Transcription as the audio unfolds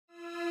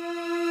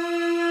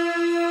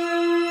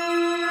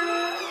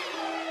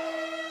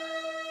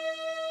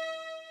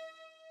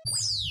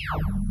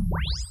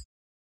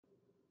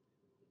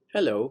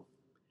Hello.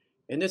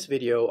 In this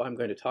video, I'm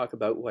going to talk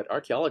about what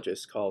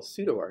archaeologists call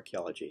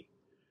pseudoarchaeology.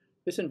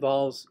 This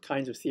involves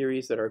kinds of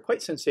theories that are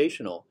quite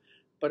sensational,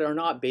 but are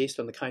not based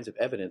on the kinds of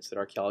evidence that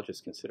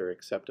archaeologists consider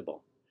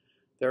acceptable.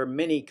 There are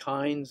many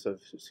kinds of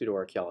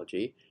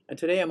pseudoarchaeology, and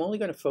today I'm only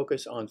going to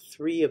focus on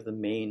three of the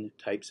main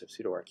types of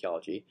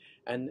pseudoarchaeology,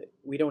 and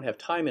we don't have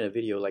time in a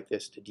video like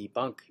this to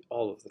debunk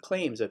all of the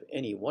claims of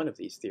any one of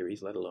these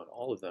theories, let alone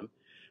all of them.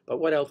 But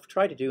what I'll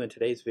try to do in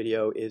today's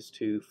video is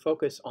to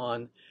focus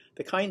on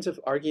the kinds of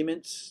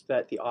arguments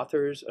that the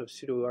authors of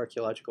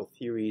pseudoarchaeological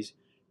theories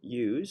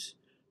use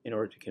in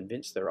order to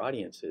convince their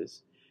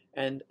audiences,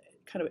 and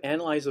kind of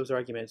analyze those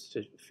arguments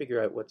to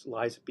figure out what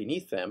lies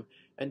beneath them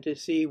and to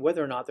see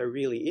whether or not there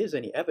really is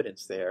any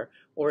evidence there,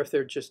 or if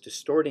they're just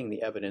distorting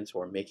the evidence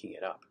or making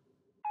it up.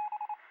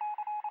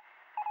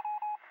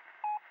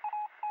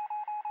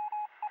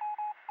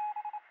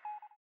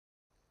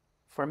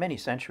 For many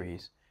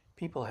centuries,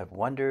 people have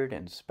wondered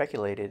and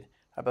speculated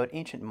about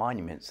ancient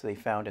monuments they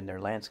found in their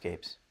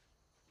landscapes.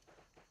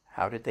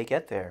 How did they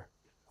get there?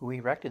 Who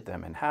erected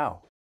them and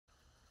how?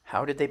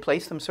 How did they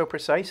place them so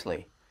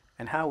precisely?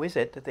 And how is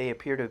it that they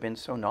appear to have been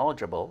so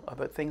knowledgeable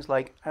about things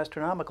like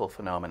astronomical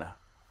phenomena?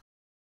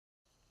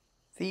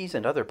 These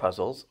and other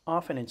puzzles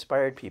often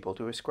inspired people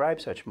to ascribe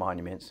such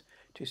monuments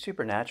to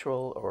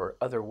supernatural or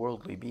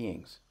otherworldly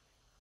beings.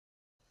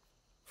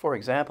 For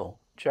example,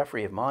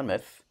 Geoffrey of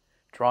Monmouth,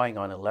 drawing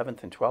on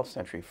 11th and 12th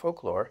century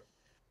folklore,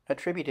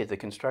 attributed the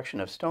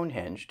construction of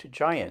Stonehenge to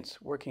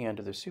giants working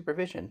under the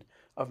supervision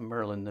of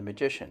Merlin the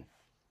magician.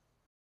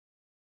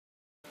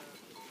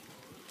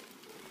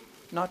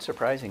 Not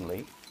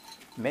surprisingly,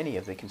 many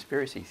of the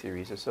conspiracy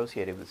theories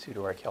associated with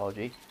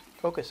pseudoarchaeology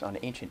focus on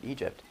ancient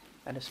Egypt,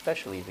 and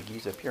especially the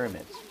Giza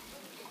pyramids.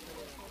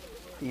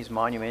 These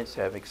monuments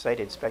have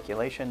excited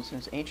speculation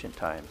since ancient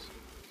times,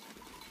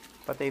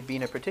 but they've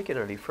been a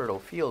particularly fertile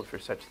field for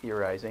such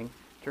theorizing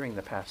during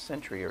the past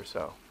century or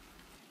so.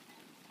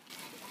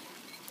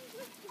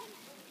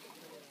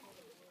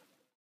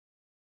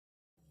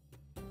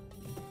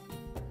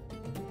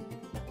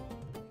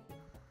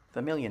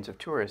 The millions of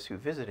tourists who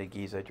visited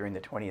Giza during the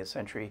 20th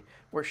century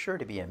were sure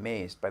to be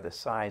amazed by the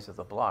size of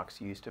the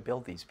blocks used to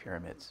build these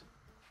pyramids.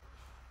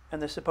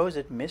 And the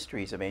supposed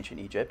mysteries of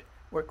ancient Egypt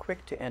were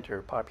quick to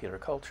enter popular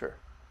culture.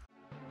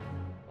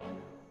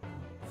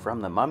 From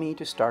the Mummy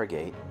to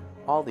Stargate,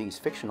 all these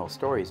fictional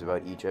stories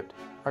about Egypt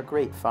are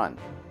great fun.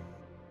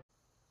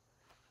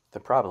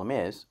 The problem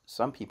is,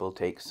 some people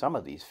take some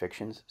of these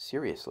fictions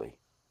seriously.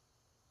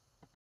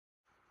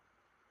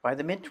 By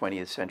the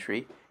mid-20th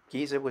century,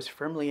 Giza was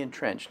firmly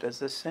entrenched as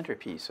the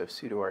centerpiece of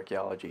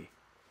pseudoarchaeology,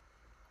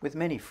 with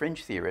many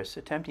fringe theorists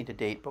attempting to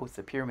date both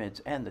the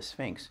pyramids and the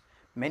Sphinx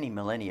many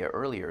millennia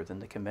earlier than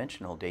the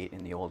conventional date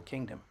in the Old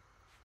Kingdom.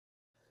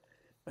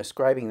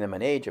 Ascribing them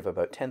an age of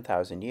about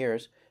 10,000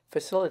 years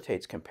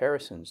facilitates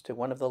comparisons to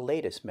one of the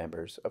latest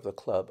members of the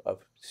club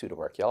of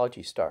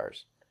pseudoarchaeology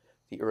stars,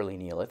 the early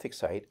Neolithic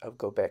site of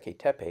Göbekli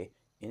Tepe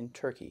in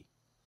Turkey.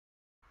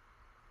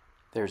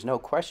 There's no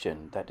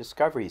question that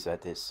discoveries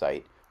at this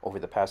site over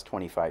the past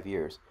 25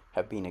 years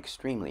have been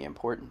extremely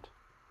important,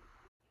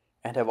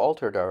 and have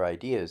altered our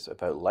ideas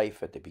about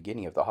life at the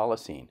beginning of the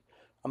Holocene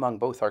among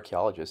both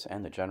archaeologists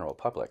and the general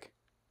public.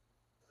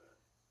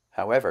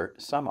 However,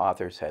 some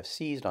authors have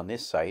seized on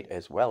this site,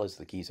 as well as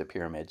the Giza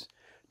pyramids,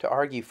 to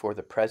argue for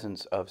the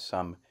presence of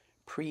some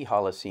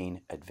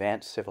pre-Holocene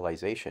advanced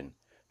civilization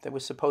that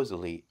was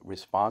supposedly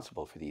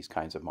responsible for these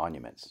kinds of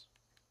monuments.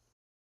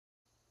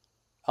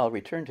 I'll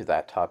return to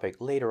that topic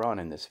later on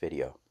in this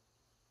video.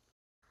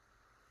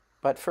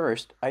 But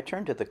first, I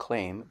turn to the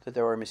claim that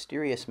there are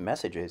mysterious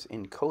messages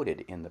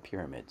encoded in the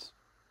pyramids.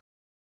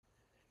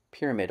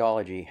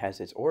 Pyramidology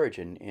has its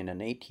origin in an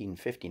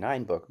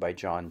 1859 book by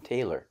John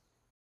Taylor,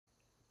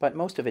 but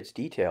most of its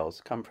details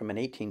come from an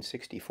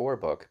 1864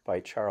 book by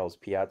Charles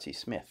Piazzi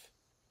Smith.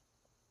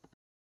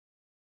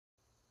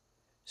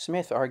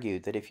 Smith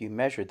argued that if you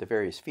measured the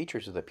various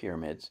features of the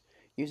pyramids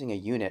using a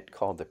unit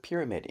called the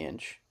pyramid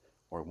inch,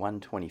 or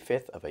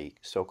 1/25th of a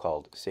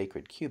so-called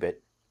sacred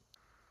cubit,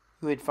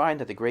 you would find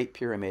that the Great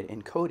Pyramid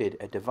encoded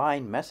a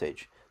divine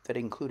message that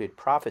included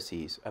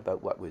prophecies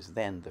about what was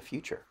then the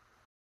future.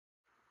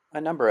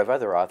 A number of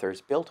other authors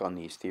built on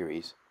these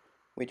theories,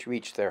 which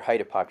reached their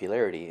height of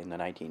popularity in the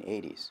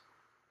 1980s,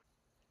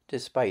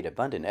 despite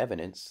abundant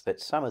evidence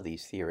that some of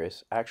these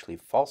theorists actually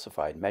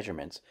falsified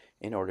measurements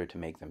in order to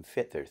make them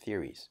fit their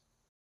theories.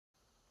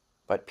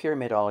 But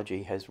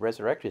pyramidology has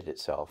resurrected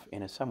itself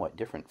in a somewhat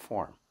different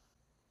form.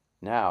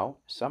 Now,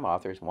 some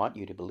authors want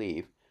you to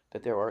believe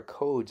that there are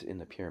codes in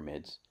the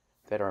pyramids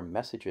that are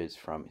messages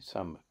from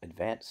some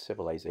advanced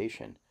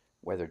civilization,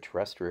 whether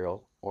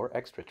terrestrial or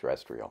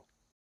extraterrestrial.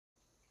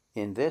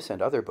 In this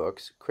and other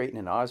books, Creighton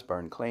and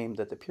Osborne claim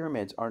that the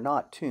pyramids are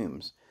not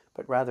tombs,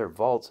 but rather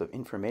vaults of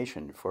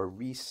information for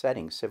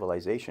resetting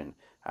civilization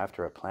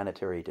after a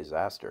planetary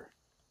disaster.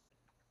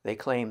 They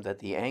claim that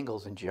the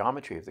angles and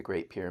geometry of the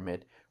Great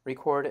Pyramid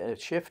record a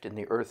shift in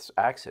the Earth's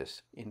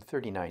axis in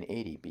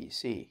 3980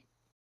 BC.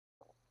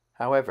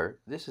 However,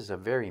 this is a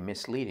very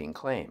misleading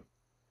claim.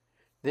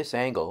 This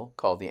angle,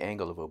 called the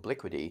angle of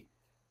obliquity,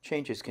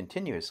 changes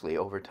continuously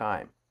over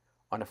time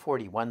on a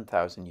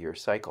 41,000-year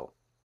cycle.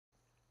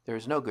 There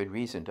is no good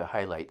reason to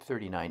highlight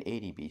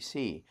 3980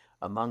 BC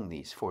among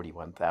these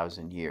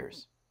 41,000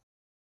 years.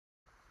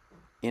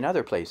 In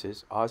other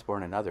places,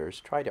 Osborne and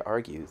others try to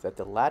argue that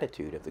the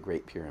latitude of the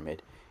Great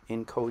Pyramid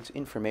encodes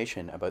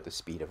information about the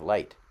speed of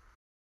light.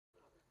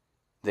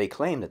 They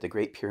claim that the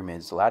Great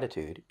Pyramid's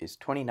latitude is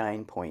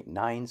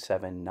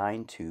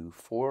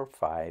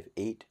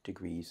 29.9792458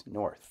 degrees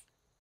north.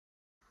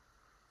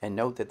 And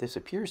note that this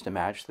appears to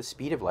match the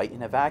speed of light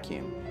in a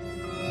vacuum,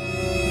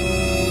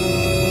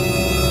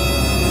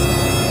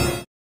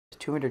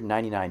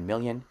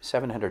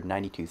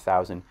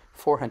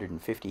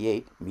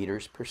 299,792,458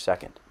 meters per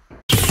second.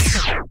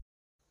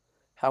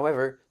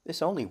 However,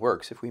 this only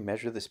works if we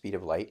measure the speed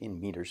of light in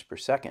meters per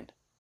second.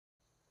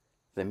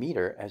 The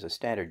meter, as a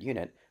standard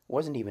unit,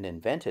 wasn't even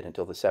invented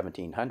until the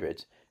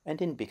 1700s and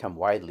didn't become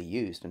widely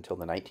used until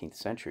the 19th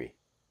century.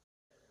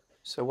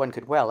 So one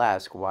could well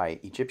ask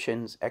why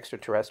Egyptians,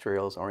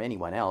 extraterrestrials, or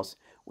anyone else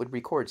would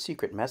record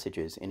secret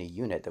messages in a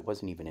unit that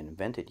wasn't even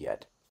invented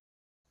yet.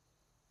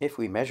 If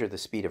we measure the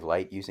speed of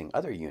light using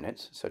other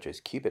units, such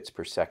as cubits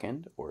per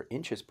second or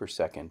inches per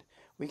second,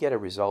 we get a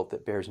result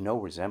that bears no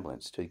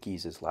resemblance to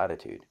Giza's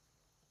latitude.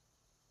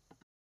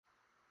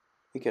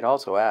 We could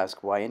also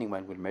ask why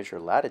anyone would measure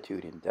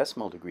latitude in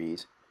decimal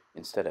degrees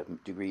instead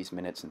of degrees,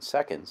 minutes, and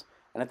seconds,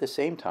 and at the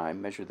same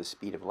time measure the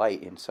speed of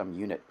light in some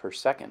unit per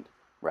second,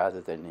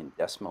 rather than in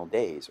decimal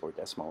days or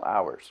decimal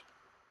hours.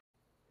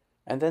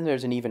 And then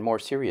there's an even more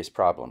serious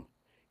problem.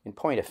 In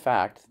point of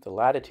fact, the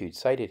latitude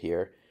cited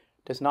here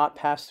does not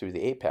pass through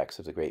the apex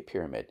of the Great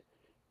Pyramid.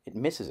 It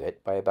misses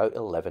it by about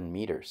 11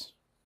 meters.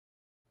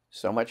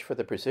 So much for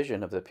the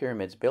precision of the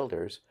pyramid's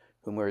builders,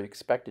 whom we're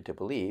expected to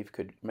believe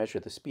could measure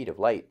the speed of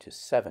light to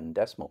 7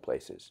 decimal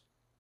places.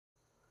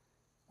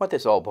 What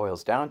this all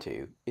boils down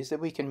to is that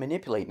we can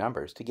manipulate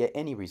numbers to get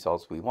any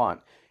results we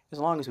want, as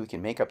long as we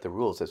can make up the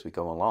rules as we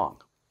go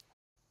along.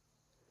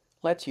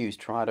 Let's use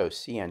Toronto's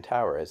CN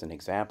Tower as an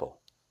example.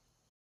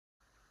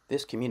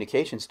 This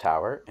communications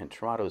tower, and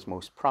Toronto's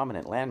most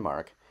prominent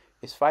landmark,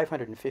 is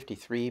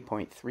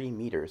 553.3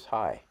 meters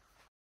high.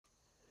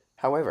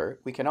 However,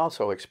 we can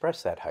also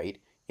express that height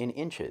in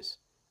inches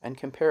and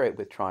compare it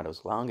with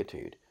Toronto's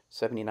longitude,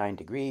 79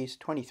 degrees,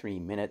 23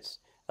 minutes,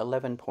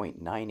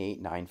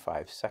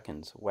 11.9895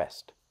 seconds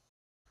west.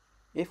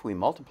 If we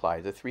multiply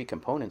the 3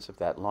 components of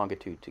that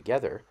longitude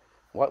together,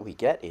 what we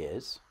get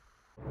is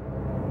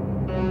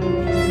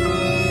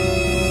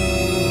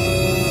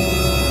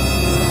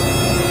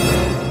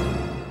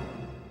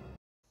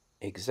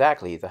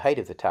exactly the height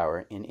of the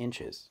tower in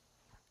inches.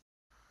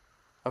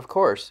 Of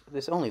course,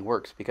 this only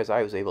works because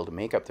I was able to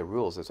make up the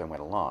rules as I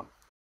went along.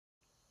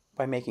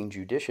 By making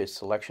judicious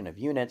selection of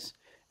units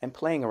and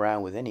playing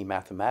around with any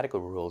mathematical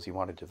rules you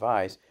want to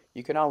devise,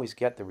 you can always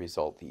get the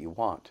result that you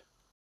want.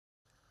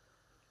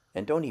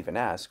 And don't even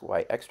ask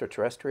why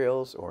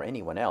extraterrestrials or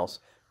anyone else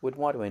would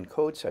want to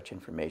encode such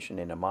information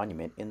in a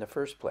monument in the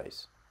first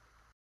place.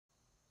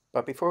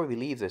 But before we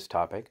leave this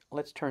topic,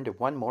 let's turn to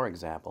one more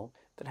example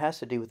that has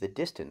to do with the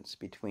distance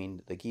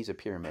between the Giza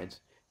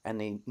pyramids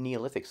and the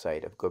Neolithic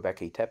site of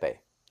Göbekli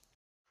Tepe.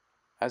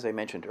 As I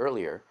mentioned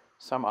earlier,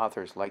 some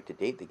authors like to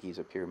date the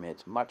Giza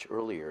pyramids much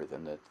earlier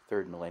than the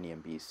 3rd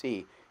millennium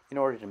BC in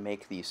order to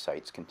make these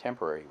sites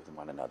contemporary with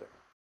one another.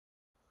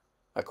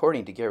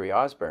 According to Gary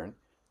Osborne,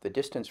 the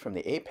distance from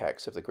the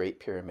apex of the Great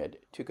Pyramid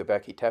to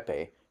Göbekli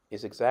Tepe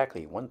is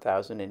exactly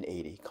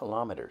 1,080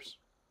 kilometers.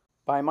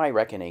 By my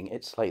reckoning,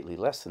 it's slightly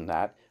less than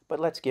that, but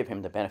let's give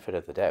him the benefit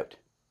of the doubt.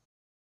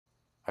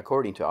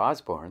 According to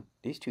Osborne,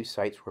 these two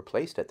sites were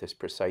placed at this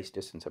precise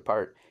distance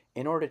apart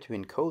in order to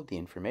encode the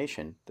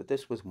information that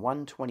this was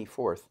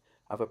 1/24th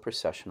of a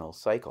precessional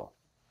cycle,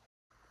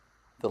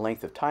 the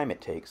length of time it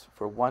takes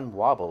for one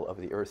wobble of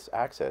the Earth's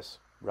axis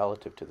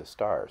relative to the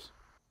stars.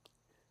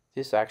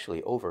 This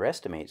actually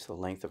overestimates the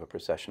length of a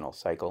precessional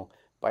cycle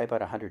by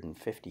about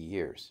 150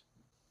 years.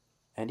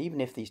 And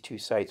even if these two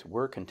sites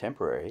were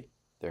contemporary,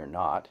 they're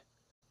not,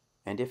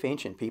 and if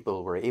ancient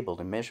people were able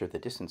to measure the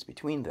distance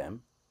between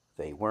them,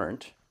 they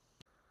weren't,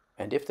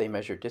 and if they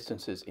measured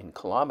distances in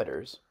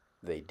kilometers,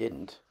 they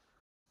didn't,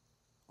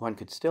 one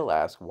could still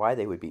ask why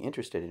they would be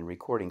interested in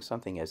recording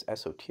something as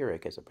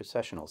esoteric as a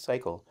precessional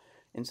cycle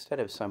instead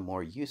of some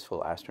more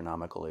useful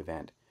astronomical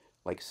event,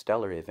 like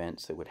stellar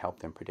events that would help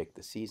them predict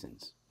the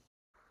seasons.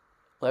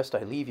 Lest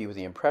I leave you with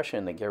the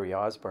impression that Gary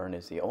Osborne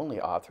is the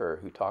only author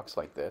who talks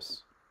like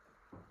this,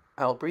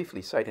 I'll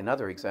briefly cite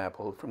another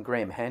example from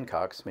Graham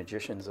Hancock's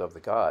Magicians of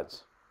the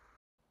Gods.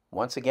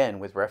 Once again,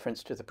 with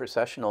reference to the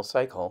precessional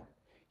cycle,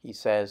 he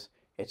says,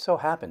 "It so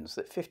happens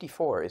that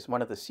 54 is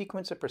one of the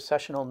sequence of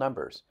precessional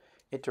numbers.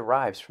 It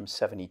derives from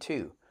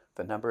 72,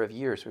 the number of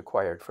years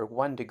required for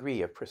 1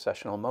 degree of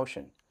precessional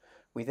motion.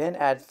 We then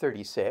add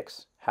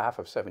 36, half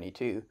of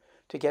 72,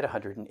 to get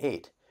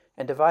 108,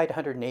 and divide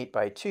 108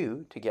 by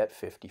 2 to get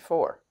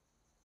 54.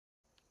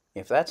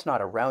 If that's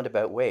not a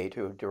roundabout way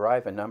to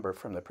derive a number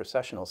from the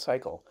precessional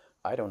cycle,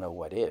 I don't know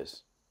what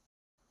is."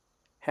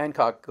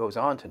 Hancock goes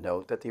on to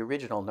note that the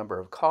original number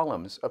of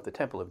columns of the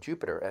Temple of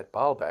Jupiter at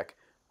Baalbek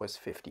was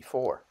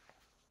 54,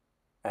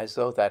 as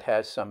though that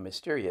has some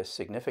mysterious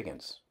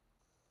significance.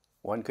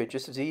 One could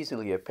just as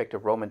easily have picked a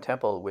Roman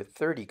temple with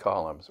 30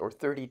 columns, or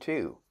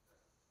 32,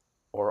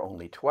 or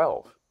only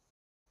 12.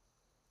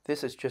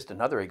 This is just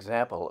another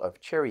example of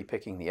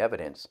cherry-picking the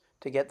evidence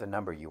to get the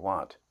number you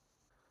want.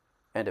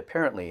 And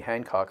apparently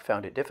Hancock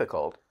found it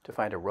difficult to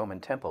find a Roman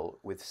temple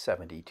with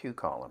 72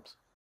 columns.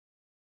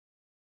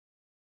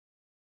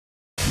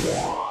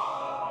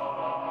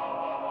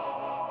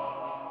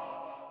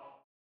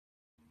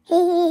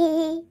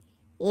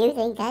 You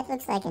think that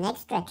looks like an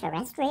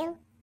extraterrestrial?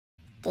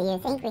 Do you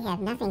think we have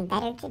nothing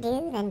better to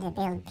do than to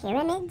build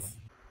pyramids?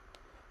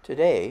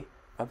 Today,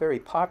 a very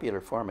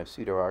popular form of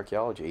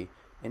pseudoarchaeology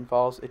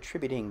involves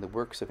attributing the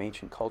works of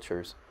ancient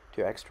cultures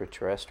to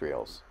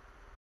extraterrestrials.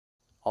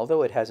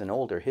 Although it has an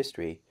older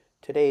history,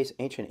 today's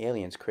ancient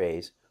aliens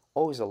craze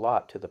owes a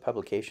lot to the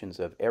publications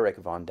of Erich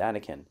von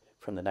Daniken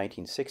from the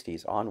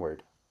 1960s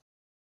onward.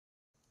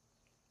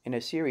 In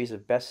a series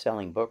of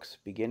best-selling books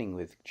beginning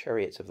with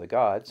Chariots of the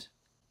Gods,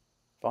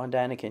 von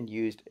Daniken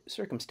used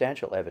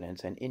circumstantial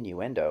evidence and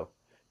innuendo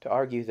to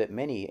argue that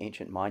many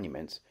ancient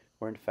monuments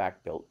were in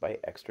fact built by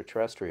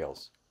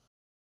extraterrestrials.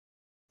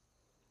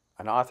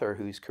 An author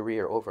whose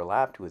career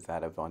overlapped with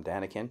that of von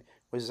Daniken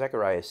was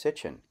Zecharia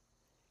Sitchin.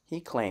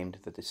 He claimed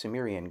that the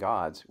Sumerian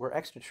gods were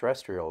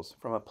extraterrestrials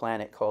from a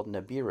planet called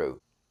Nibiru,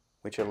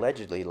 which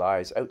allegedly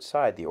lies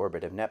outside the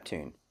orbit of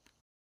Neptune.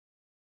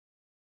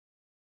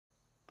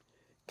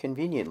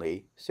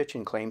 Conveniently,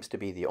 Sitchin claims to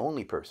be the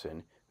only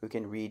person who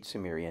can read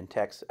Sumerian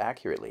texts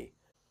accurately,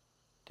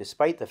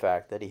 despite the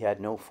fact that he had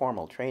no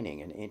formal training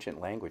in ancient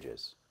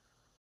languages.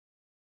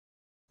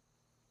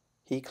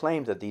 He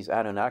claimed that these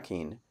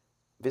Anunnakin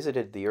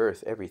visited the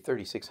Earth every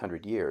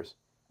 3,600 years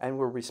and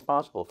were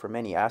responsible for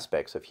many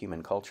aspects of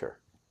human culture.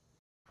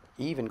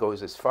 He even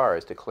goes as far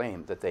as to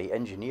claim that they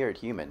engineered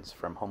humans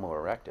from Homo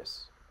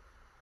erectus.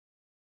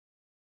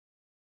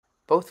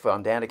 Both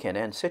von Daniken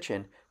and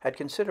Sitchin had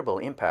considerable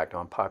impact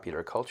on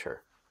popular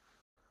culture,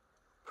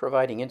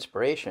 providing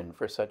inspiration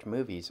for such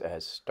movies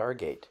as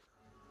Stargate.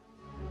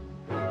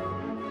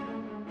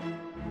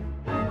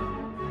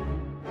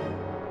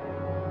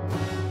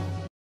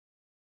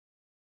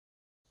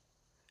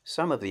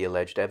 Some of the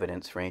alleged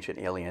evidence for ancient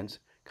aliens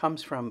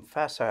comes from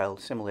facile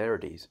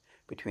similarities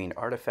between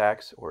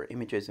artifacts or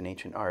images in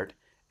ancient art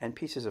and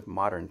pieces of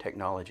modern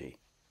technology.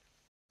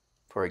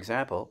 For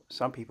example,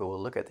 some people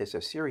will look at this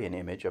Assyrian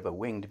image of a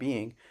winged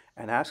being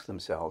and ask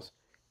themselves,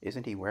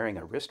 isn't he wearing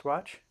a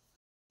wristwatch?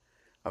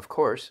 Of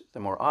course, the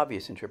more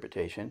obvious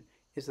interpretation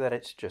is that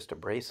it's just a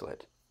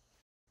bracelet.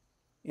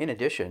 In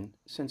addition,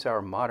 since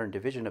our modern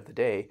division of the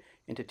day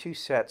into 2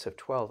 sets of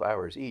 12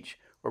 hours each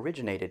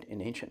originated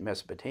in ancient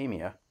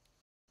Mesopotamia,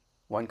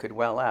 one could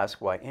well ask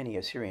why any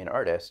Assyrian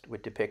artist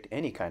would depict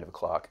any kind of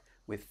clock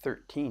with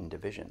 13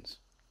 divisions.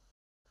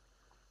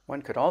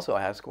 One could also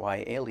ask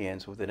why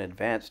aliens with an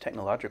advanced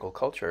technological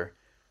culture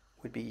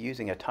would be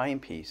using a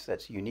timepiece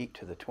that's unique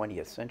to the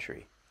 20th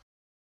century.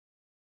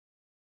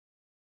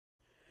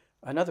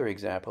 Another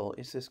example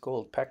is this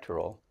gold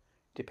pectoral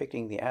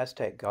depicting the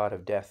Aztec god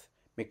of death,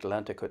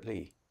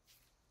 Mictlantecutli.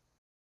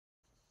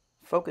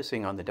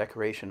 Focusing on the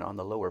decoration on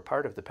the lower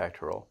part of the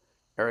pectoral,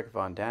 Erich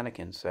von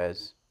Daniken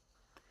says,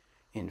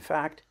 "In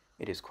fact,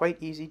 it is quite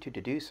easy to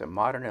deduce a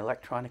modern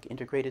electronic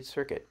integrated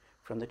circuit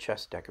from the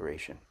chest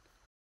decoration."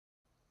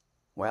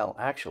 Well,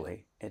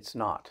 actually, it's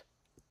not.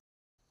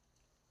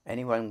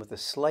 Anyone with the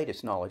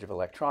slightest knowledge of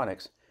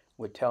electronics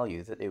would tell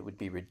you that it would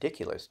be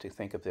ridiculous to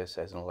think of this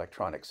as an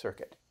electronic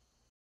circuit.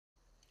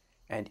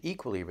 And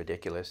equally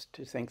ridiculous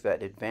to think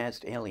that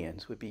advanced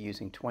aliens would be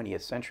using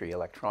 20th century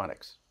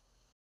electronics.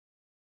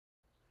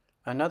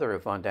 Another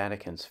of von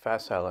Daniken's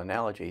facile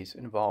analogies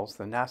involves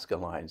the Nazca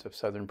lines of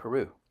southern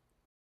Peru.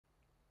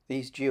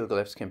 These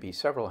geoglyphs can be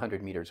several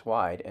hundred meters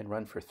wide and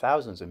run for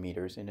thousands of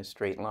meters in a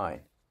straight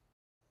line.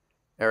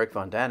 Erich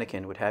von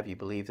Daniken would have you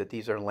believe that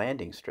these are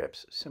landing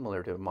strips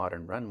similar to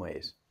modern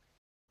runways,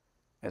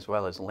 as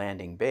well as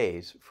landing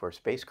bays for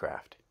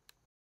spacecraft.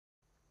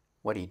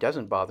 What he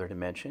doesn't bother to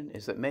mention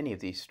is that many of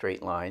these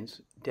straight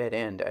lines dead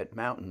end at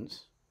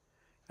mountains,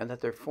 and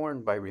that they're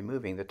formed by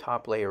removing the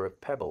top layer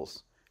of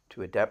pebbles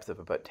to a depth of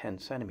about 10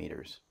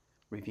 centimeters,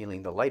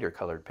 revealing the lighter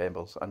colored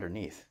pebbles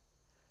underneath.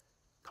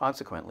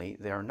 Consequently,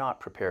 they are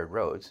not prepared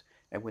roads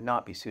and would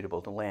not be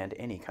suitable to land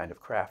any kind of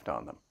craft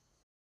on them.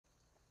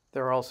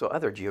 There are also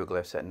other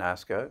geoglyphs at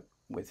Nazca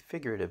with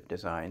figurative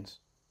designs,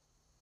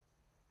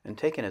 and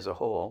taken as a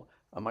whole,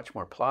 a much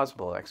more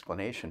plausible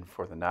explanation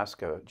for the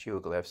Nazca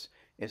geoglyphs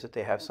is that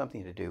they have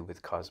something to do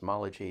with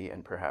cosmology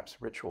and perhaps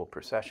ritual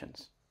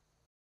processions.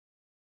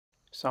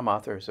 Some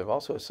authors have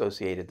also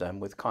associated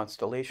them with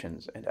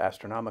constellations and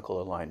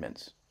astronomical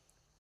alignments.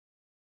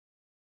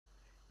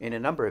 In a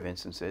number of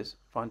instances,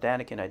 von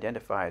Daniken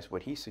identifies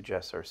what he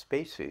suggests are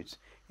spacesuits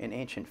in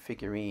ancient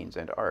figurines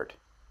and art.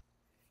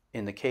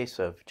 In the case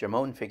of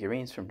Jamon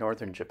figurines from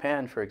northern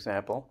Japan, for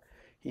example,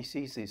 he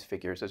sees these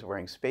figures as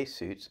wearing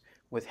spacesuits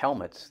with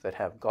helmets that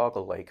have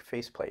goggle-like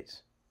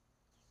faceplates.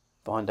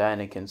 Von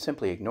Daniken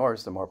simply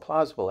ignores the more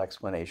plausible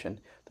explanation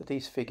that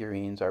these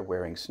figurines are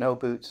wearing snow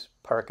boots,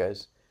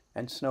 parkas,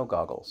 and snow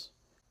goggles,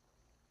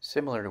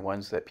 similar to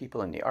ones that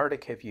people in the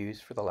Arctic have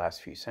used for the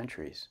last few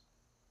centuries.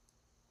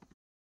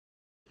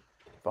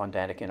 Von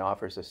Daniken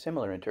offers a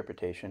similar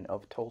interpretation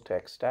of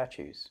Toltec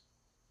statues.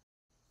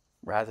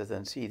 Rather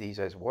than see these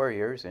as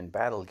warriors in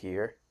battle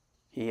gear,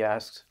 he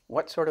asks,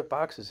 what sort of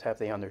boxes have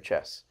they on their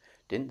chests?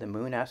 Didn't the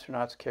moon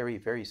astronauts carry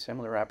very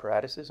similar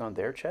apparatuses on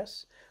their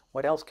chests?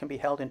 What else can be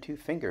held in 2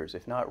 fingers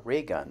if not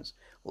ray guns,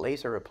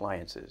 laser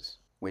appliances,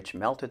 which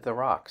melted the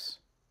rocks?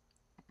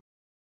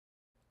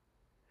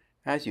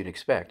 As you'd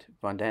expect,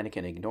 Von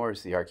Daniken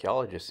ignores the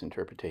archaeologist's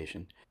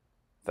interpretation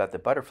that the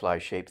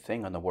butterfly-shaped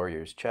thing on the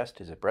warrior's chest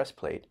is a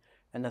breastplate,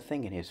 and the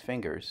thing in his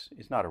fingers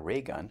is not a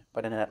ray gun,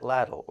 but an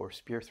atlatl or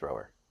spear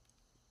thrower.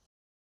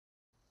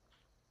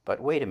 But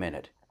wait a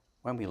minute,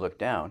 when we look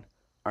down,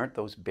 aren't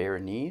those bare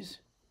knees?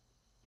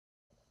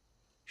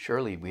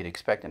 Surely we'd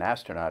expect an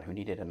astronaut who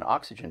needed an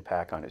oxygen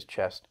pack on his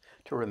chest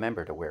to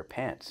remember to wear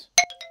pants.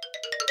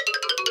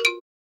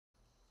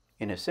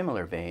 In a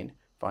similar vein,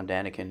 Von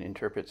Daniken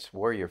interprets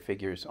warrior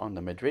figures on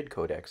the Madrid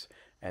Codex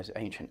as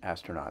ancient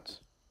astronauts.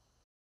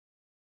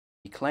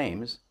 He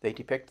claims they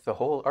depict the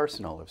whole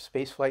arsenal of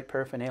spaceflight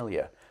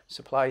paraphernalia,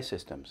 supply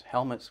systems,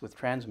 helmets with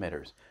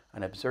transmitters,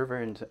 an observer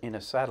in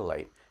a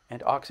satellite,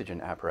 and oxygen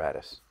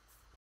apparatus.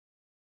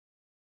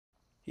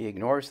 He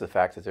ignores the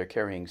fact that they're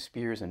carrying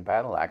spears and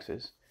battle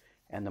axes,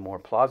 and the more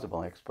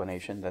plausible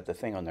explanation that the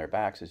thing on their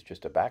backs is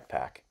just a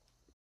backpack.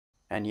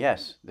 And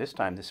yes, this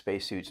time the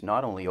spacesuits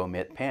not only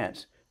omit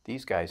pants,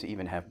 these guys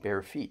even have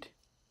bare feet.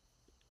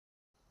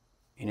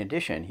 In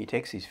addition, he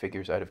takes these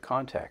figures out of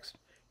context.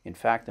 In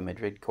fact, the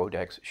Madrid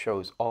Codex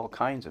shows all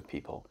kinds of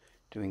people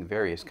doing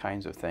various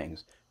kinds of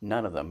things,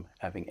 none of them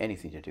having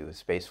anything to do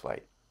with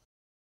spaceflight.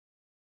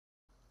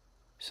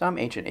 Some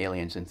ancient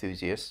aliens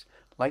enthusiasts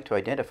like to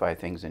identify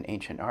things in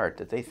ancient art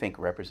that they think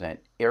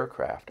represent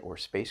aircraft or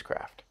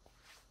spacecraft.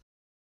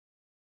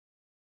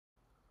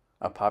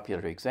 A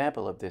popular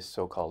example of this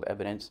so-called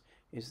evidence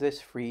is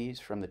this frieze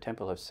from the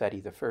Temple of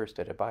Seti I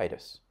at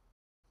Abydos.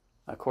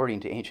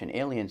 According to ancient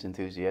aliens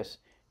enthusiasts,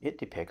 it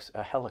depicts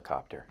a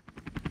helicopter.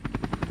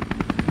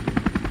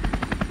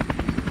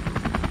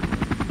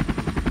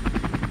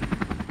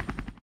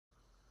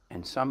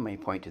 And some may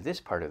point to this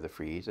part of the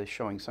frieze as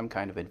showing some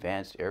kind of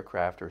advanced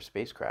aircraft or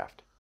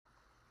spacecraft.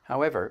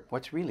 However,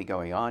 what's really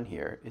going on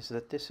here is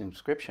that this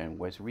inscription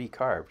was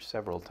recarved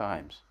several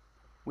times,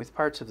 with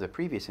parts of the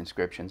previous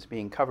inscriptions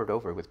being covered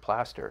over with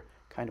plaster,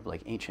 kind of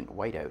like ancient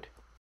whiteout.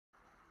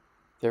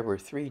 There were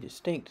 3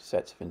 distinct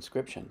sets of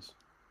inscriptions.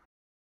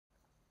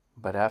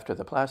 But after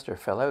the plaster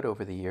fell out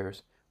over the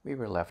years, we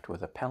were left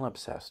with a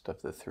palimpsest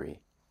of the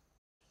 3.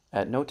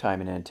 At no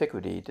time in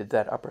antiquity did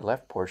that upper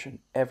left portion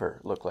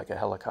ever look like a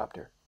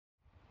helicopter.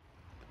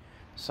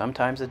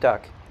 Sometimes a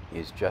duck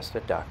is just a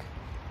duck.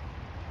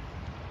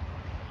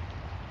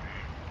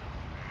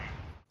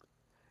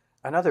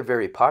 Another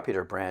very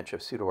popular branch of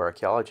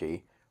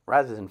pseudoarchaeology,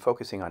 rather than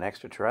focusing on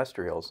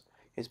extraterrestrials,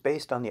 is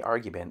based on the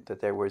argument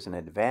that there was an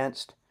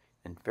advanced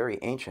and very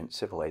ancient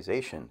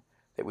civilization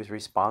that was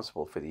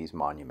responsible for these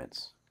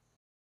monuments,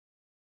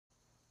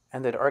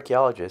 and that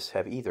archaeologists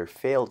have either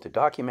failed to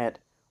document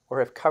or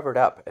have covered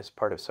up as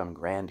part of some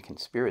grand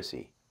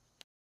conspiracy.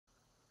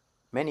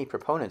 Many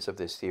proponents of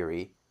this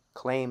theory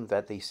claim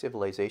that the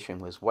civilization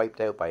was wiped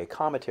out by a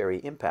cometary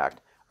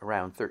impact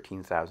around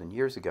 13,000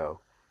 years ago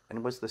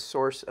and was the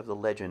source of the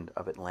legend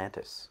of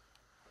Atlantis.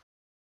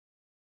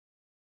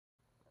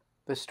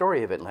 The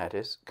story of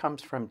Atlantis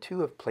comes from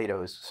 2 of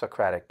Plato's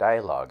Socratic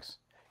dialogues,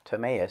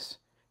 Timaeus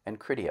and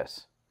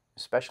Critias,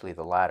 especially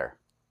the latter.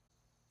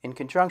 In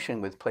conjunction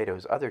with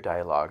Plato's other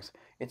dialogues,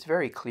 it's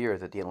very clear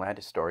that the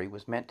Atlantis story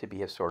was meant to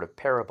be a sort of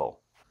parable,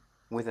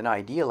 with an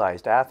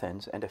idealized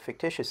Athens and a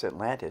fictitious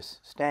Atlantis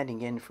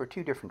standing in for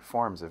 2 different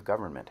forms of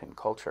government and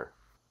culture.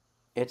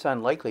 It's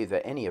unlikely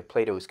that any of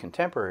Plato's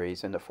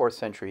contemporaries in the 4th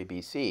century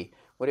BC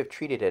would have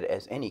treated it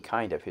as any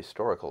kind of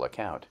historical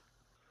account,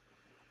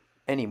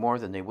 any more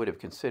than they would have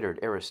considered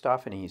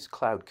Aristophanes'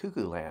 Cloud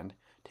Cuckoo Land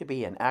to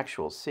be an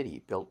actual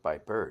city built by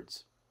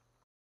birds.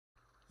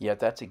 Yet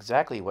that's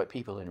exactly what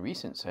people in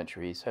recent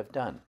centuries have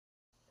done.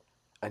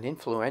 An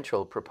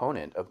influential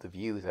proponent of the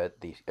view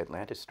that the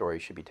Atlantis story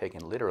should be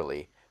taken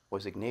literally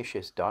was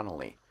Ignatius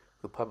Donnelly,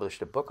 who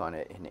published a book on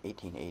it in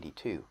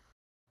 1882.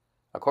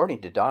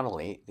 According to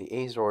Donnelly, the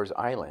Azores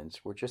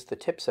Islands were just the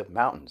tips of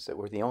mountains that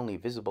were the only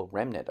visible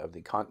remnant of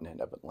the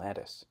continent of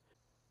Atlantis,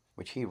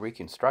 which he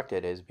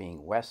reconstructed as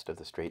being west of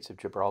the Straits of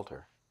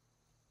Gibraltar.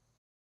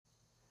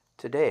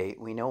 Today,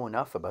 we know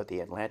enough about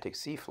the Atlantic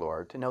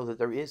seafloor to know that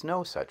there is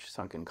no such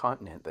sunken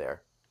continent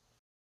there.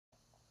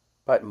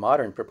 But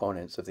modern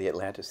proponents of the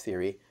Atlantis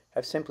theory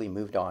have simply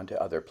moved on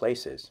to other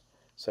places,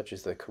 such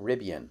as the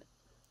Caribbean,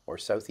 or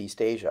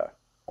Southeast Asia,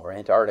 or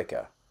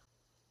Antarctica,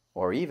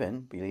 or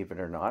even, believe it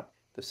or not,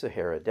 the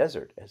Sahara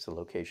Desert as the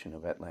location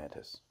of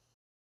Atlantis.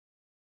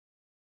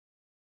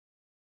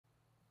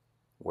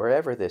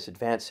 Wherever this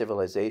advanced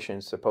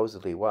civilization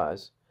supposedly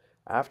was,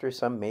 after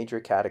some major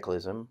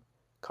cataclysm,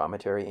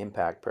 Cometary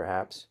impact,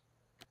 perhaps.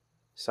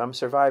 Some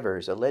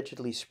survivors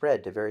allegedly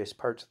spread to various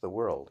parts of the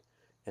world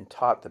and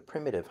taught the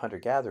primitive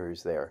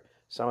hunter-gatherers there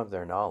some of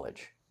their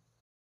knowledge.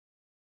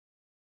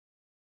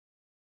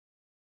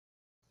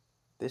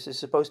 This is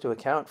supposed to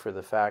account for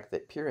the fact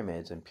that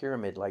pyramids and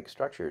pyramid-like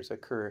structures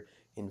occur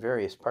in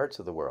various parts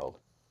of the world,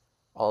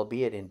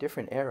 albeit in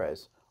different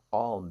eras,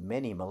 all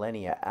many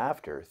millennia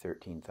after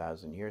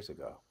 13,000 years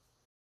ago.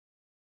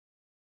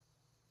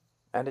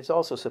 And it's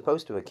also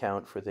supposed to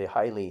account for the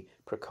highly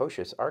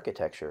precocious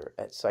architecture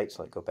at sites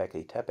like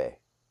Göbekli Tepe,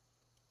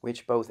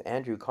 which both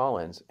Andrew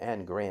Collins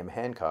and Graham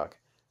Hancock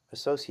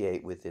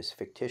associate with this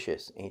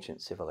fictitious ancient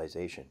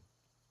civilization.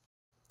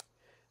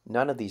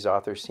 None of these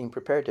authors seem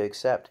prepared to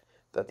accept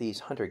that these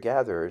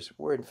hunter-gatherers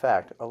were in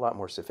fact a lot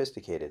more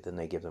sophisticated than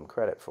they give them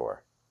credit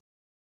for.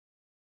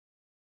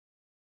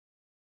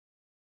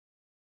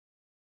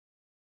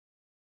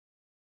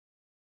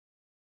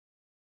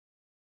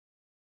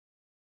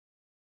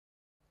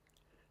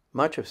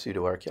 Much of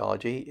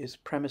pseudoarchaeology is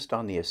premised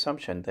on the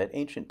assumption that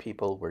ancient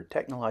people were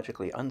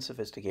technologically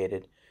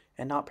unsophisticated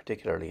and not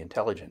particularly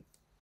intelligent.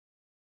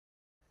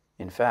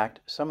 In fact,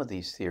 some of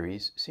these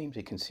theories seem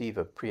to conceive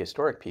of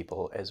prehistoric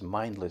people as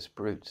mindless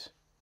brutes.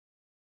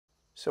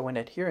 So when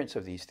adherents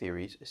of these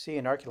theories see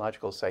an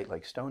archaeological site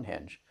like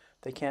Stonehenge,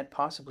 they can't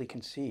possibly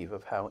conceive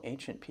of how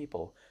ancient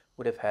people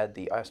would have had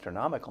the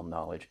astronomical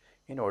knowledge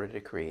in order to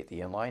create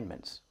the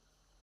alignments.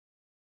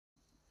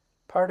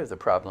 Part of the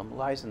problem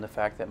lies in the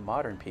fact that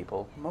modern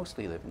people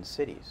mostly live in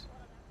cities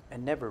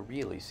and never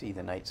really see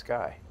the night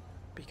sky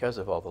because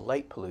of all the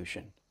light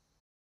pollution.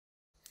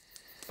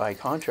 By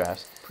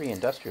contrast,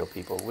 pre-industrial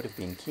people would have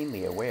been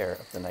keenly aware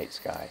of the night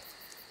sky.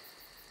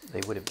 They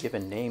would have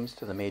given names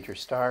to the major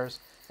stars,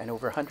 and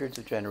over hundreds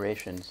of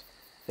generations,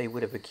 they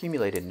would have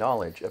accumulated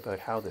knowledge about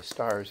how the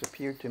stars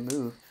appeared to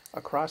move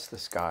across the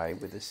sky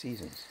with the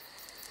seasons.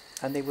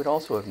 And they would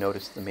also have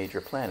noticed the major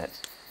planets,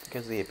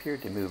 because they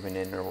appeared to move in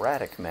an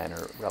erratic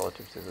manner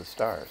relative to the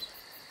stars.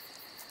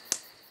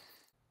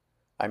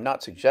 I'm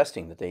not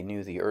suggesting that they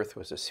knew the Earth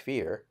was a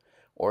sphere,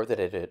 or that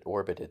it had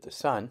orbited the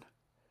Sun,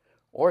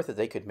 or that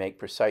they could make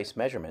precise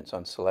measurements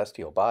on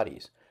celestial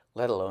bodies,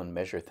 let alone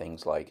measure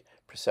things like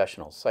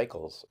precessional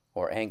cycles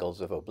or angles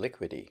of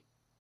obliquity.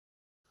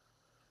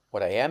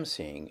 What I am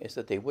seeing is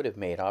that they would have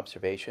made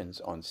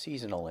observations on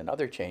seasonal and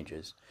other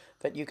changes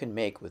that you can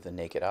make with the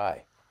naked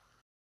eye.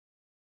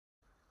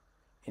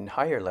 In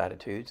higher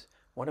latitudes,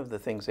 one of the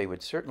things they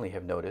would certainly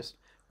have noticed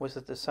was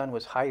that the sun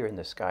was higher in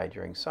the sky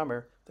during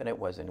summer than it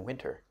was in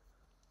winter.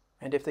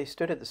 And if they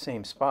stood at the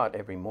same spot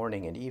every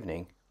morning and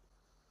evening,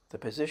 the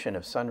position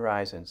of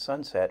sunrise and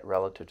sunset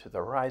relative to the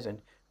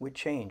horizon would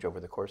change over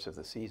the course of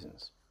the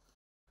seasons.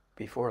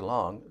 Before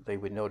long, they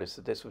would notice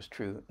that this was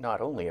true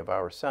not only of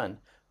our sun,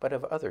 but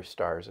of other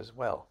stars as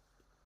well.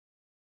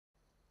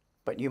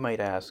 But you might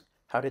ask,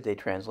 how did they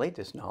translate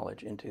this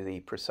knowledge into the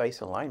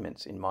precise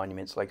alignments in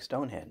monuments like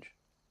Stonehenge?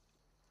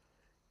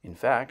 In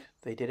fact,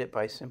 they did it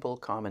by simple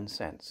common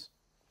sense.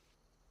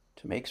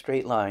 To make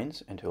straight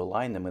lines and to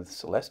align them with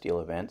celestial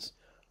events,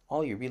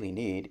 all you really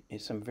need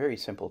is some very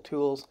simple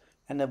tools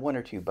and then one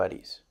or two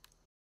buddies.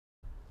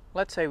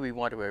 Let's say we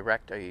want to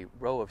erect a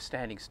row of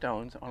standing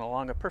stones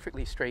along a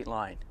perfectly straight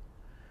line.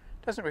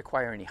 It doesn't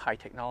require any high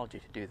technology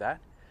to do that.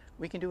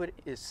 We can do it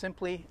as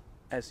simply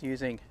as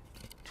using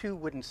 2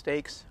 wooden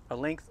stakes, a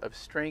length of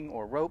string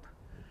or rope,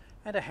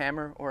 and a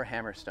hammer or a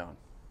hammerstone.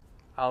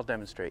 I'll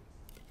demonstrate.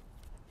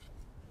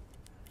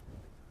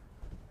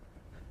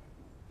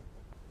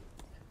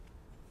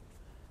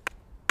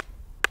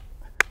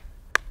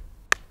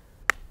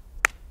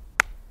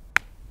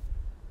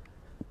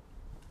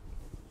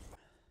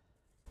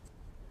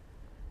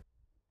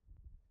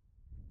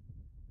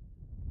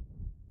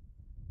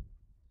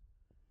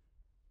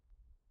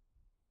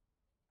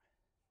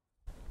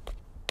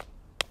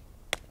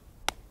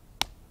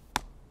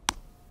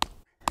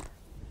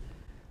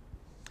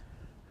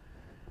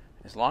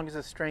 As long as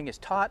the string is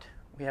taut,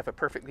 we have a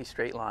perfectly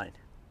straight line.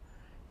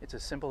 It's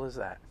as simple as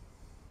that.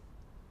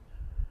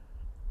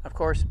 Of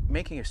course,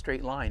 making a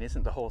straight line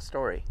isn't the whole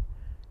story.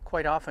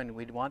 Quite often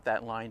we'd want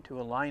that line to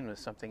align with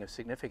something of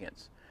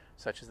significance,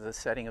 such as the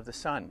setting of the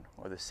sun,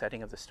 or the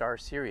setting of the star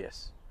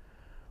Sirius,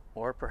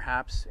 or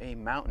perhaps a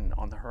mountain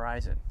on the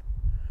horizon.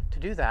 To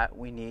do that,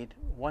 we need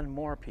one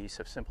more piece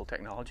of simple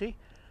technology,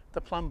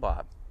 the plumb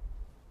bob,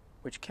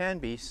 which can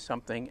be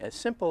something as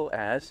simple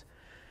as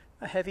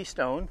a heavy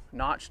stone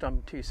notched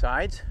on 2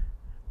 sides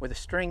with a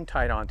string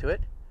tied onto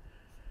it.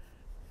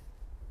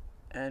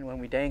 And when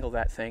we dangle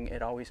that thing,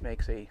 it always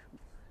makes a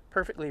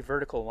perfectly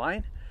vertical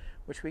line,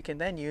 which we can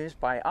then use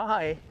by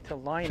eye to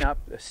line up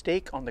a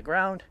stake on the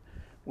ground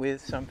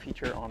with some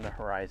feature on the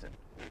horizon,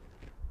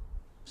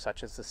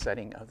 such as the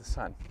setting of the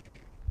sun.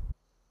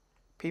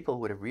 People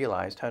would have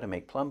realized how to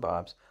make plumb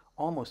bobs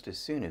almost as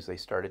soon as they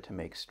started to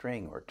make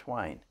string or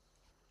twine,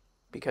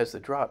 because the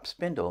drop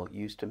spindle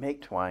used to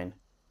make twine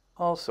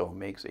also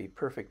makes a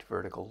perfect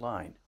vertical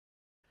line.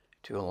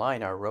 To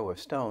align our row of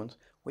stones,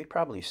 we'd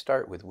probably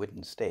start with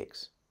wooden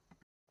stakes.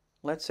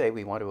 Let's say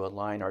we want to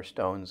align our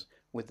stones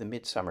with the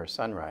midsummer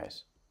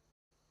sunrise.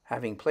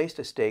 Having placed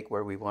a stake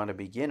where we want to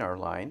begin our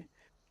line,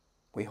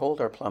 we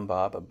hold our plumb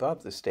bob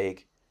above the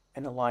stake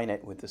and align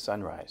it with the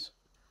sunrise.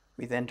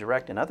 We then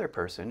direct another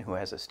person who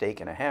has a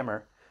stake and a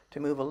hammer to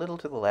move a little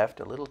to the left,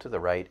 a little to the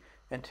right,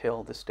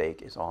 until the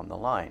stake is on the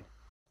line.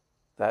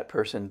 That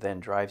person then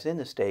drives in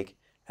the stake,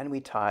 and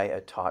we tie a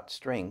taut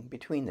string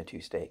between the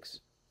two stakes.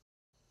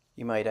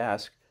 You might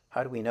ask,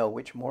 how do we know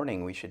which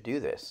morning we should do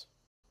this?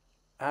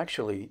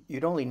 Actually,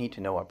 you'd only need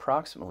to know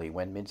approximately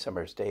when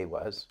Midsummer's Day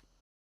was,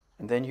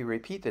 and then you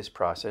repeat this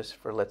process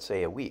for, let's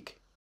say, a week.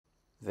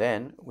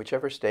 Then,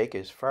 whichever stake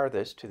is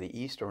farthest to the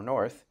east or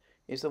north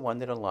is the one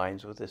that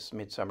aligns with this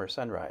midsummer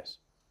sunrise,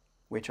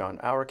 which on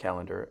our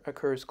calendar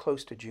occurs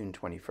close to June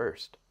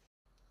 21st.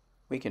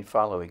 We can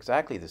follow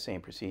exactly the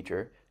same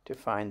procedure to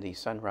find the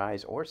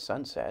sunrise or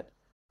sunset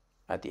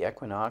at the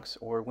equinox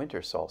or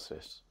winter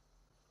solstice,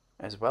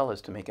 as well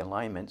as to make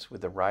alignments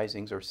with the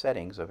risings or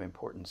settings of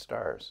important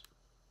stars.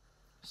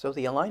 So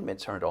the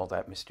alignments aren't all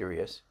that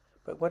mysterious,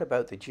 but what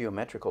about the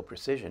geometrical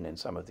precision in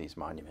some of these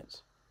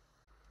monuments?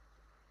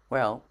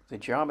 Well, the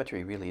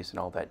geometry really isn't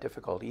all that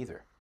difficult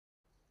either.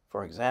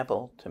 For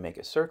example, to make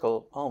a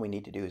circle, all we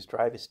need to do is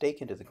drive a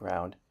stake into the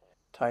ground,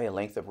 tie a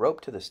length of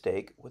rope to the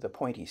stake with a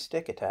pointy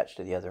stick attached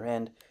to the other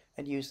end,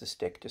 and use the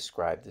stick to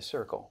scribe the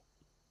circle.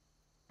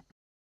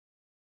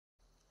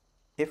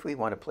 If we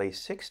want to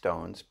place 6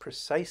 stones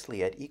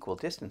precisely at equal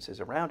distances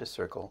around a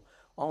circle,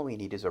 all we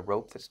need is a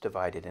rope that's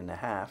divided in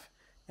half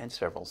and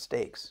several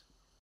stakes.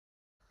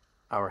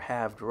 Our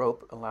halved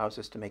rope allows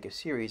us to make a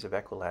series of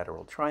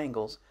equilateral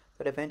triangles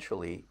that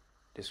eventually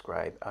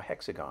describe a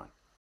hexagon.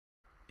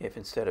 If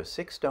instead of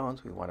 6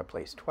 stones we want to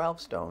place 12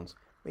 stones,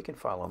 we can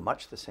follow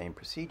much the same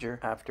procedure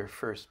after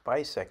first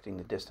bisecting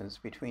the distance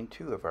between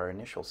 2 of our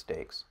initial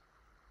stakes.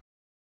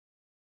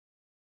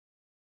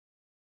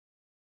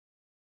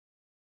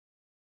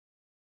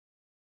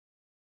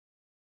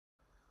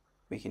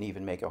 We can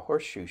even make a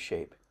horseshoe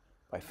shape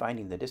by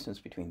finding the distance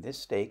between this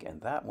stake and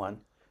that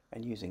one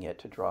and using it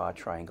to draw a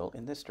triangle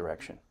in this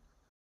direction.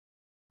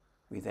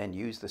 We then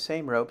use the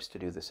same ropes to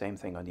do the same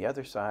thing on the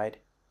other side,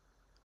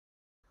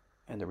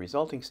 and the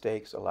resulting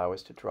stakes allow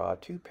us to draw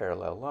 2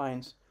 parallel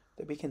lines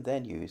that we can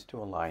then use to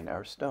align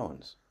our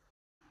stones.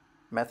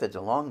 Methods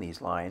along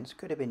these lines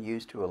could have been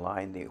used to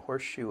align the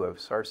horseshoe of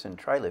Sarsen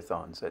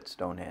trilithons at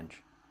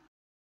Stonehenge.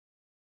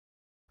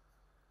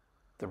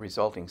 The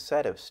resulting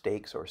set of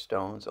stakes or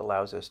stones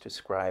allows us to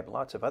scribe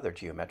lots of other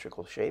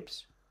geometrical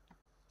shapes,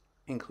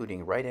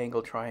 including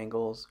right-angle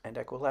triangles and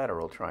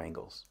equilateral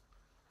triangles.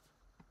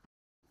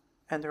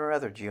 And there are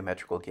other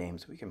geometrical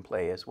games we can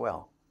play as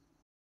well.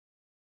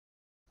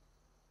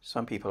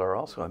 Some people are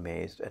also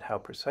amazed at how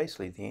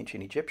precisely the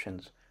ancient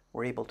Egyptians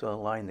were able to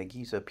align the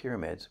Giza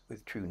pyramids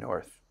with true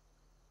north.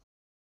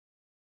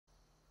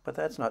 But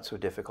that's not so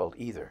difficult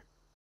either,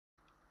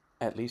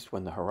 at least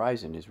when the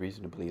horizon is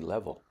reasonably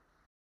level.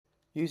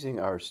 Using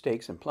our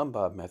stakes and plumb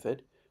bob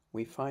method,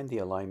 we find the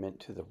alignment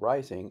to the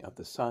rising of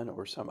the sun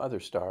or some other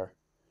star,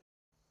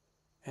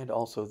 and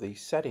also the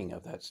setting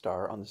of that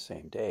star on the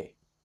same day,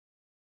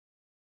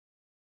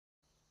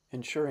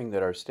 ensuring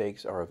that our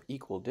stakes are of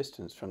equal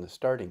distance from the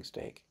starting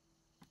stake.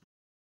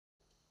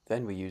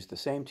 Then we use the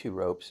same 2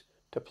 ropes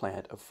to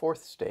plant a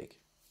 4th stake.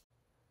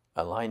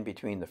 A line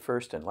between the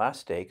first and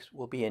last stakes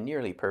will be a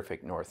nearly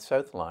perfect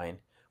north-south line,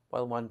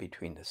 while one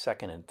between the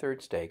second and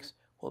third stakes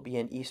will be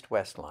an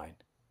east-west line.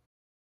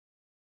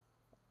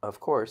 Of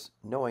course,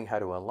 knowing how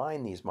to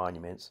align these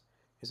monuments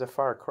is a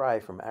far cry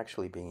from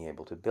actually being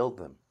able to build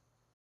them.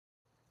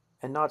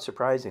 And not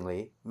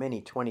surprisingly, many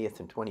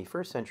 20th and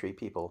 21st century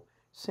people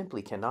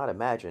simply cannot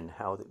imagine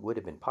how it would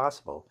have been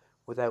possible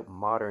without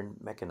modern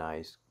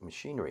mechanized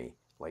machinery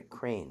like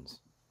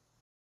cranes.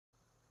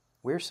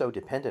 We're so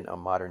dependent on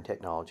modern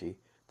technology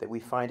that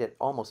we find it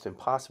almost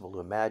impossible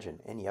to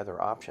imagine any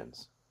other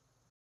options.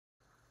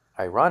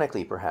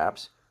 Ironically,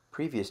 perhaps,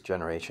 previous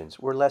generations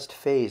were less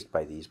fazed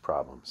by these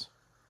problems.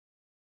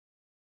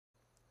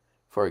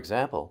 For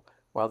example,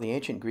 while the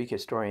ancient Greek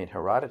historian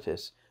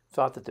Herodotus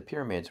thought that the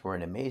pyramids were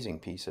an amazing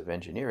piece of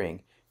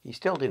engineering, he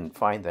still didn't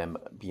find them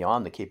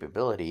beyond the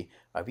capability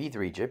of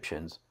either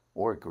Egyptians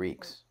or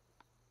Greeks.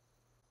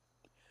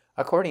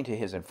 According to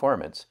his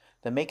informants,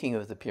 the making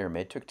of the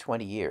pyramid took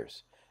 20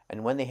 years,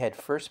 and when they had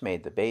first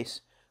made the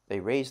base, they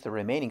raised the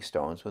remaining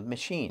stones with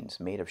machines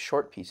made of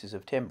short pieces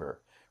of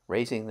timber,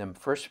 raising them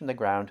first from the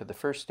ground to the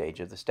first stage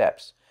of the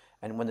steps,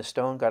 and when the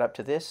stone got up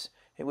to this,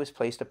 it was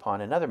placed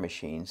upon another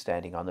machine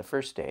standing on the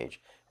first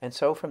stage, and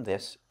so from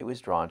this it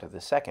was drawn to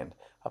the second,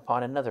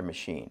 upon another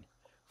machine,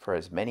 for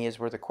as many as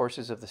were the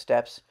courses of the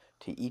steps,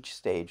 to each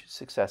stage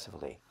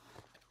successively.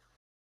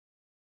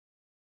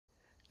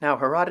 Now,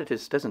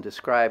 Herodotus doesn't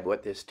describe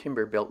what this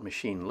timber-built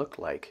machine looked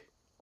like,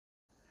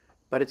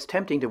 but it's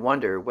tempting to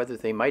wonder whether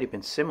they might have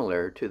been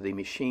similar to the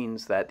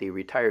machines that the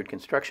retired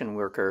construction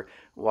worker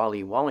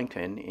Wally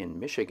Wallington in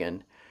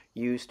Michigan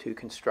used to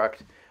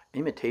construct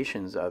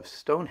imitations of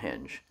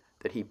Stonehenge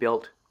that he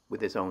built with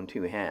his own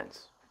 2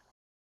 hands.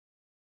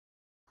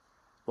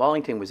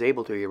 Wallington was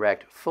able to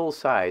erect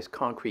full-size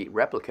concrete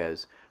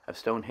replicas of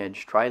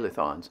Stonehenge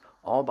trilithons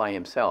all by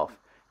himself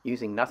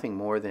using nothing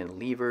more than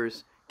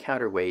levers,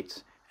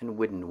 counterweights, and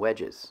wooden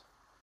wedges.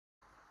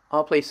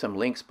 I'll place some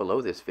links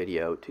below this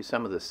video to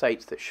some of the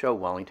sites that show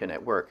Wellington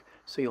at work,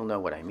 so you'll know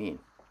what I mean.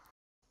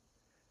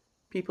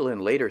 People in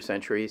later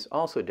centuries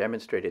also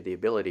demonstrated the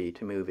ability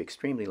to move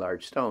extremely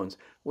large stones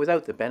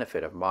without the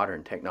benefit of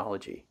modern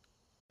technology.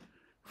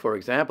 For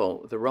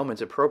example, the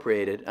Romans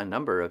appropriated a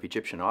number of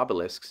Egyptian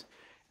obelisks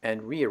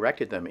and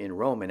re-erected them in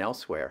Rome and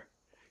elsewhere.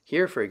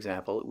 Here, for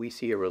example, we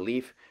see a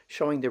relief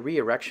showing the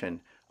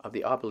re-erection of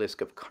the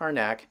obelisk of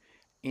Karnak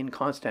in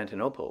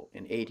Constantinople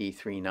in AD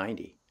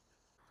 390.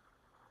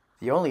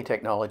 The only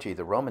technology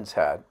the Romans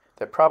had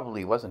that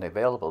probably wasn't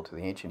available to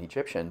the ancient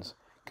Egyptians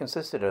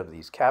consisted of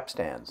these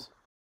capstans.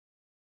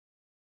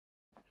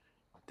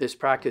 This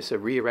practice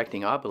of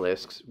re-erecting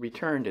obelisks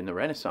returned in the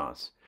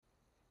Renaissance.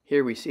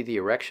 Here we see the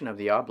erection of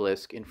the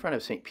obelisk in front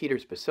of St.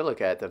 Peter's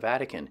Basilica at the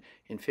Vatican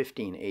in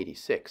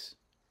 1586.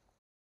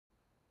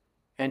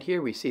 And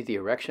here we see the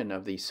erection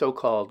of the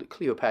so-called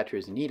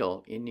Cleopatra's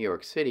Needle in New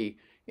York City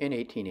in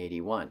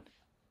 1881.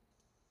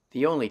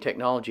 The only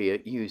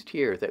technology used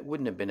here that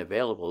wouldn't have been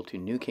available to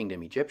New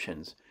Kingdom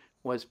Egyptians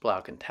was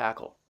block and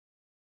tackle.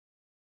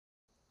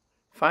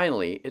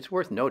 Finally, it's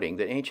worth noting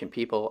that ancient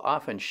people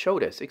often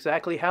showed us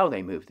exactly how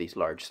they moved these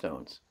large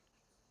stones.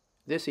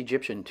 This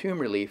Egyptian tomb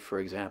relief, for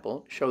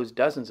example, shows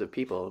dozens of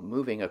people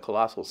moving a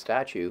colossal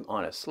statue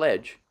on a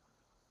sledge,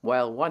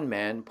 while one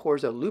man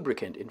pours a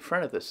lubricant in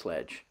front of the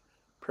sledge,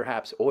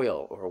 perhaps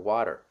oil or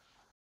water.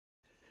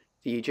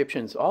 The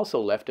Egyptians also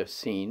left us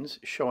scenes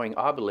showing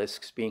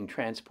obelisks being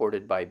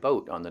transported by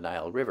boat on the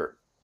Nile River,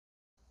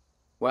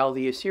 while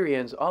the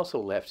Assyrians also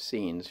left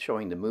scenes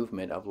showing the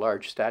movement of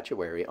large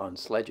statuary on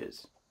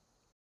sledges.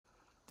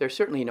 There's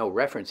certainly no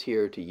reference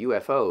here to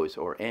UFOs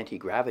or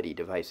anti-gravity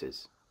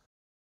devices.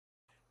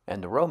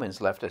 And the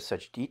Romans left us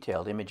such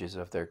detailed images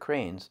of their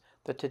cranes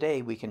that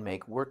today we can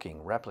make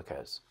working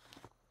replicas.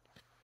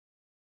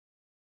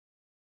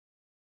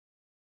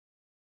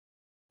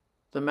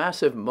 The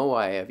massive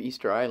moai of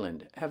Easter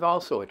Island have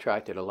also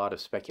attracted a lot of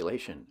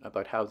speculation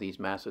about how these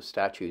massive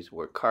statues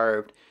were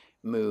carved,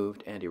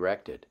 moved, and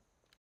erected.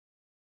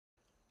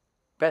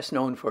 Best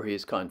known for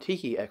his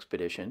Kon-Tiki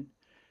expedition,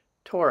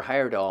 Tor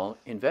Heyerdahl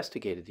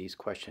investigated these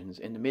questions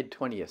in the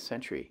mid-20th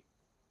century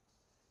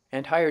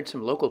and hired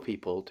some local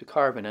people to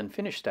carve an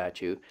unfinished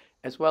statue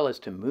as well as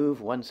to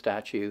move one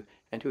statue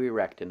and to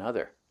erect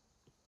another.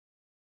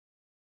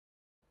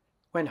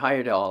 When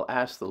Heyerdahl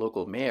asked the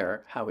local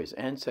mayor how his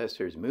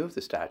ancestors moved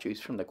the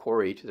statues from the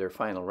quarry to their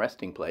final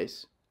resting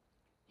place,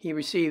 he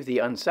received the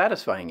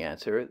unsatisfying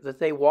answer that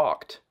they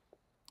walked.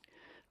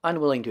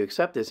 Unwilling to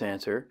accept this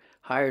answer,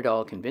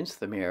 Heyerdahl convinced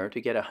the mayor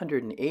to get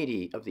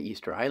 180 of the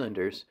Easter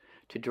Islanders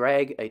to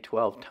drag a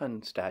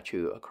 12-ton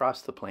statue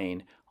across the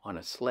plain on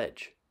a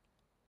sledge.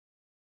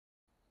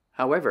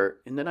 However,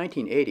 in the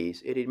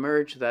 1980s, it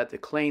emerged that the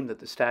claim that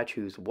the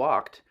statues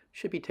walked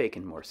should be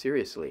taken more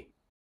seriously.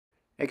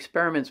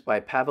 Experiments by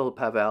Pavel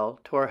Pavel,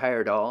 Tor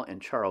Heyerdahl,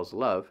 and Charles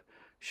Love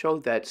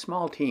showed that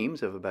small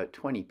teams of about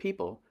 20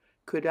 people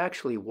could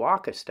actually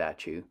walk a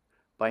statue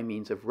by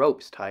means of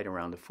ropes tied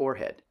around the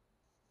forehead.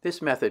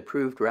 This method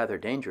proved rather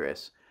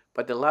dangerous,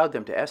 but allowed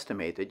them to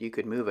estimate that you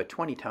could move a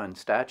 20-ton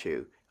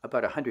statue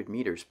about 100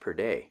 meters per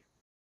day.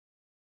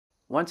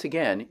 Once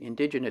again,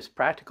 indigenous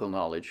practical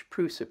knowledge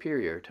proved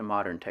superior to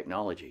modern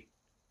technology.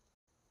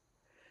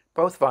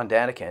 Both von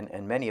Daniken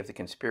and many of the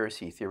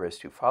conspiracy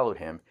theorists who followed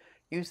him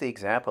use the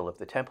example of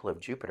the Temple of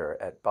Jupiter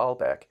at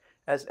Baalbek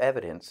as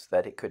evidence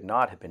that it could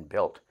not have been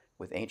built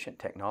with ancient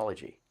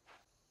technology.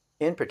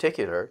 In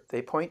particular,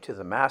 they point to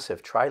the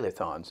massive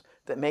trilithons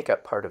that make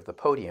up part of the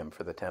podium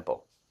for the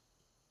temple.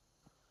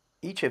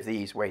 Each of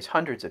these weighs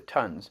hundreds of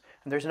tons,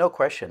 and there's no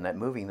question that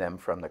moving them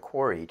from the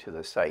quarry to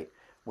the site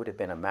would have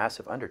been a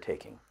massive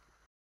undertaking.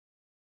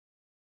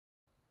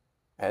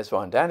 As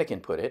von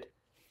Daniken put it,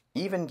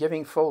 even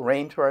giving full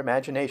rein to our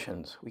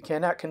imaginations, we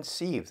cannot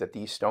conceive that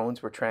these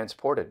stones were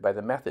transported by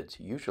the methods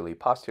usually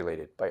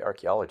postulated by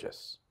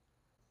archaeologists.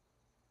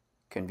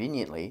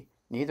 Conveniently,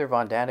 neither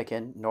von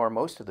Daniken nor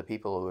most of the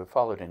people who have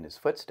followed in his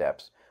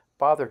footsteps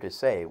bother to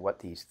say what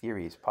these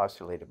theories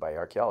postulated by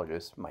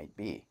archaeologists might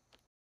be.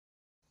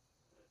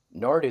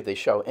 Nor do they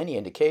show any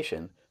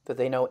indication that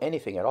they know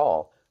anything at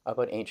all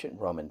about ancient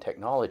Roman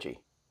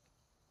technology.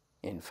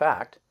 In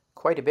fact,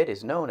 quite a bit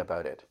is known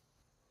about it.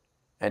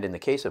 And in the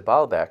case of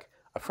Baalbek,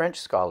 a French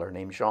scholar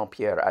named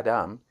Jean-Pierre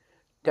Adam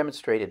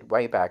demonstrated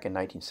way back in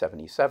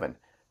 1977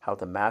 how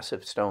the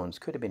massive stones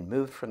could have been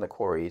moved from the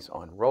quarries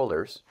on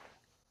rollers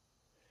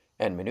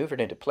and maneuvered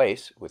into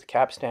place with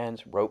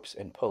capstans, ropes,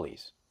 and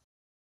pulleys.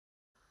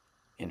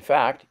 In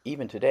fact,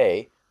 even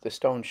today, the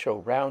stones show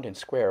round and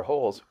square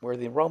holes where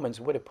the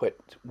Romans would have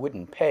put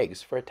wooden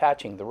pegs for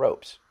attaching the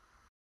ropes.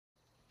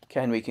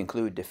 Can we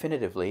conclude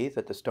definitively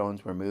that the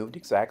stones were moved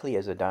exactly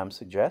as Adam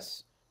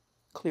suggests?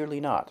 Clearly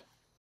not.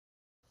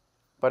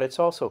 But it's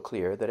also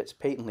clear that it's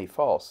patently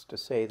false to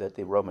say that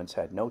the Romans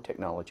had no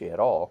technology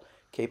at all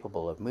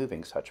capable of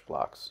moving such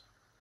blocks.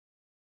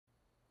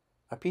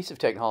 A piece of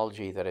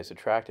technology that has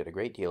attracted a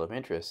great deal of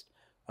interest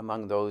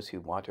among those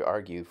who want to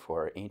argue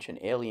for ancient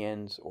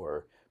aliens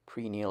or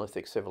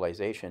pre-Neolithic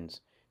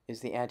civilizations is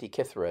the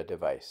Antikythera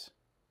device.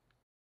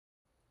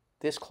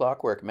 This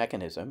clockwork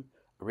mechanism,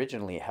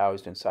 originally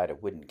housed inside a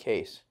wooden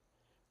case,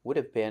 would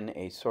have been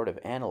a sort of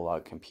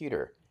analog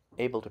computer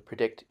able to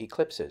predict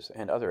eclipses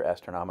and other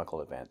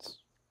astronomical events.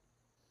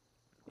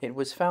 It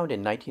was found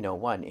in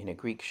 1901 in a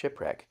Greek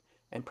shipwreck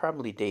and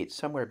probably dates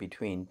somewhere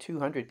between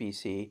 200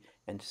 BC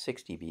and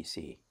 60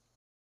 BC.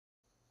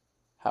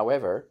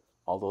 However,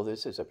 although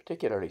this is a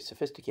particularly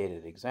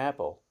sophisticated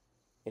example,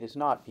 it is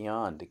not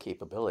beyond the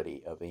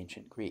capability of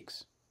ancient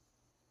Greeks.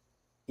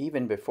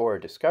 Even before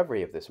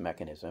discovery of this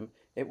mechanism,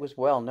 it was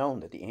well known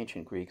that the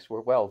ancient Greeks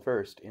were well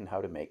versed in how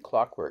to make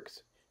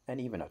clockworks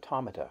and even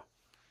automata.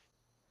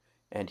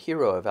 And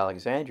Hero of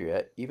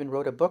Alexandria even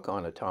wrote a book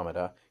on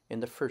automata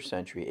in the 1st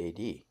century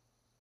AD.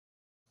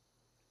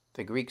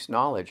 The Greeks'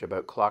 knowledge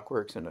about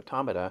clockworks and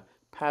automata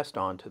passed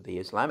on to the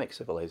Islamic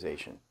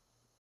civilization.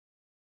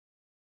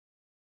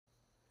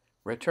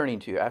 Returning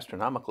to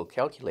astronomical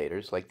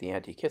calculators like the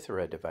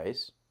Antikythera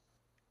device,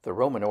 the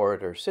Roman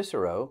orator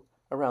Cicero,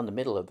 around the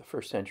middle of the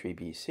 1st century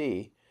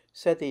BC,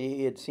 said that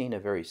he had seen a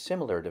very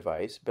similar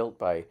device built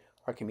by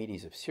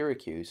Archimedes of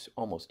Syracuse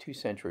almost 2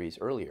 centuries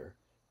earlier,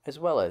 as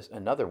well as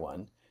another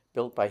one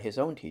built by his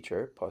own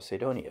teacher,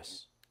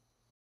 Posidonius.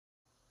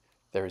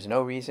 There is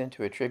no reason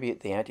to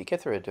attribute the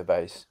Antikythera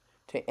device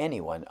to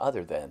anyone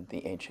other than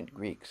the ancient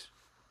Greeks.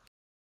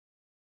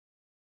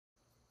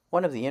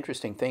 One of the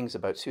interesting things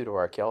about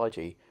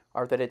pseudoarchaeology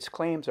are that its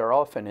claims are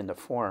often in the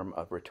form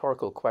of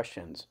rhetorical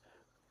questions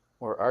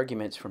or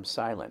arguments from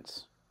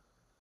silence.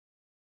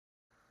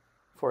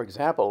 For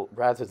example,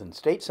 rather than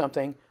state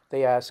something,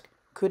 they ask,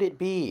 "Could it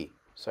be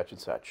such and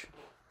such?"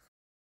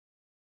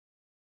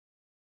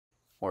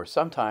 Or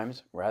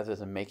sometimes, rather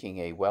than making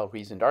a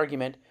well-reasoned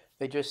argument,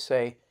 they just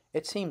say,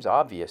 "It seems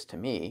obvious to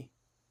me."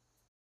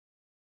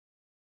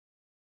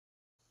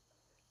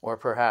 Or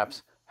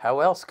perhaps, "How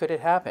else could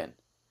it happen?"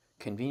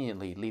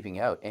 conveniently leaving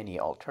out any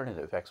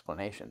alternative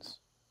explanations.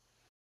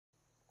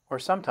 Or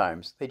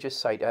sometimes they just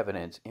cite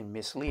evidence in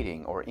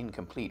misleading or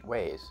incomplete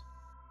ways.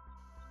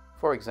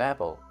 For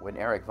example, when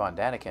Eric von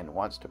Daniken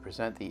wants to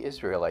present the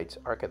Israelites'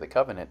 Ark of the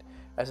Covenant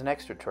as an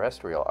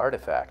extraterrestrial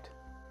artifact.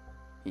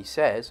 He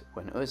says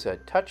when Uzzah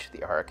touched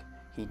the Ark,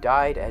 he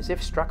died as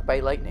if struck by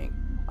lightning.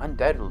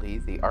 Undoubtedly,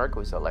 the Ark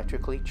was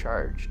electrically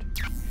charged.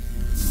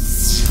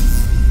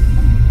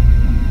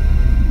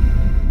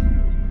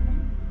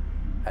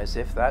 As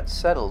if that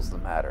settles the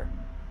matter.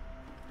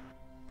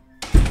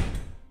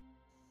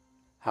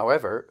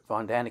 However,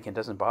 von Daniken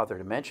doesn't bother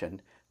to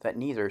mention that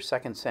neither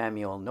 2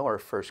 Samuel nor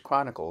 1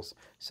 Chronicles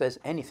says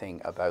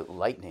anything about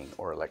lightning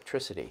or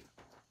electricity.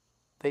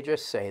 They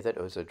just say that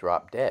Uzzah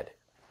dropped dead.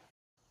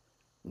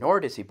 Nor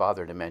does he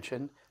bother to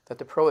mention that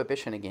the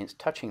prohibition against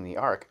touching the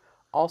ark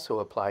also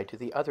applied to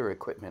the other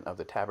equipment of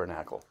the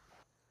tabernacle,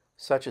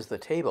 such as the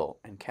table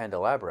and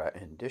candelabra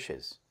and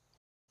dishes.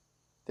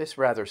 This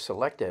rather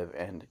selective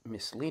and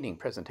misleading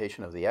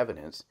presentation of the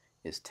evidence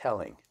is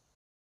telling.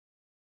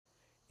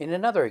 In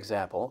another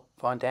example,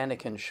 von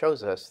Daniken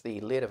shows us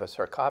the lid of a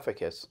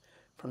sarcophagus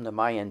from the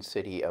Mayan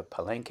city of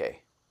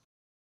Palenque.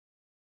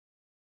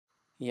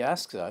 He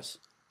asks us,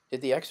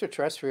 did the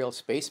extraterrestrial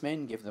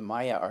spacemen give the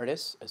Maya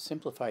artists a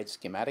simplified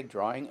schematic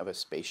drawing of a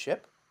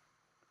spaceship?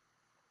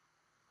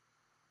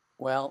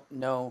 Well,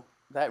 no,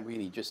 that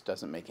really just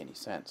doesn't make any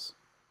sense.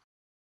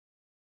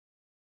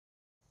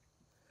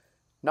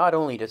 Not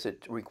only does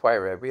it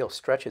require a real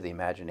stretch of the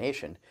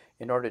imagination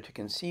in order to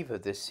conceive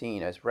of this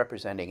scene as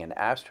representing an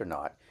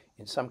astronaut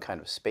in some kind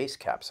of space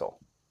capsule,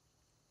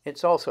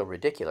 it's also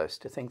ridiculous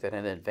to think that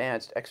an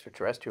advanced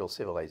extraterrestrial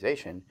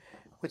civilization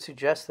would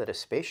suggest that a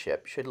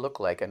spaceship should look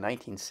like a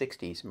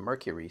 1960s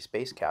Mercury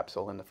space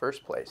capsule in the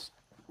first place.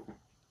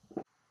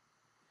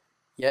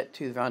 Yet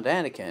to von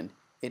Daniken,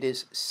 it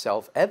is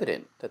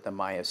self-evident that the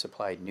Maya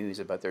supplied news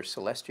about their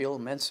celestial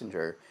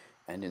messenger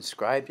and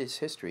inscribed his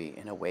history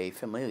in a way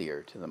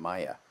familiar to the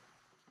Maya.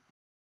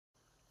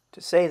 To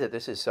say that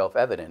this is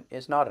self-evident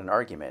is not an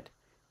argument,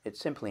 it's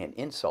simply an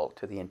insult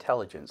to the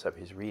intelligence of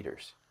his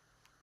readers.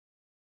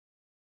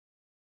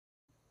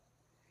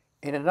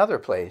 In another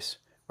place,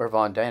 where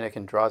von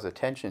Daniken draws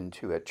attention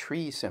to a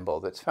tree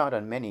symbol that's found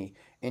on many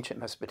ancient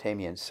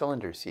Mesopotamian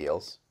cylinder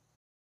seals,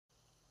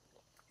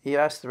 he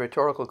asks the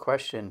rhetorical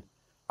question,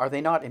 are they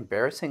not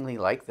embarrassingly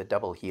like the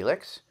double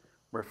helix,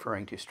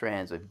 referring to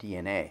strands of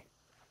DNA?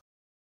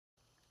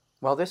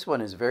 Well, this one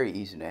is very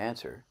easy to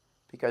answer,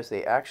 because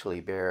they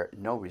actually bear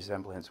no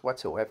resemblance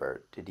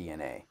whatsoever to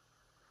DNA.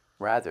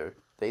 Rather,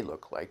 they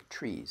look like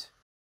trees.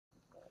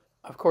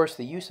 Of course,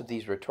 the use of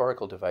these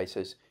rhetorical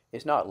devices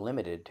is not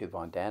limited to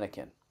von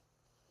Daniken.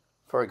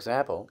 For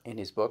example, in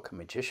his book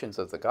Magicians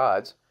of the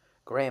Gods,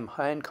 Graham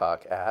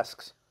Hancock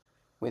asks,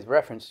 with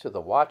reference to the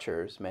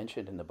Watchers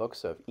mentioned in the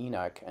books of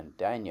Enoch and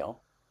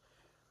Daniel,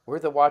 were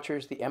the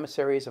Watchers the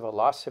emissaries of a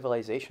lost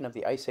civilization of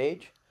the Ice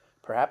Age?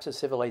 Perhaps a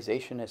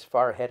civilization as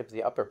far ahead of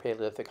the Upper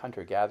Paleolithic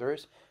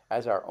hunter-gatherers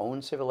as our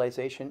own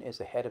civilization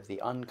is ahead of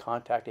the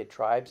uncontacted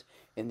tribes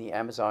in the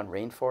Amazon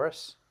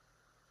rainforests?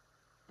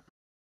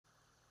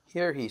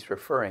 Here he's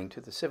referring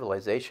to the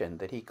civilization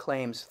that he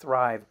claims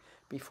thrived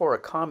before a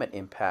comet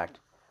impact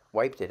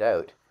wiped it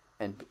out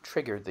and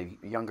triggered the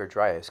Younger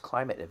Dryas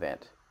climate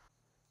event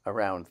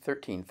around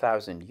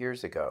 13,000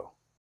 years ago.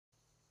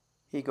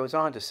 He goes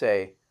on to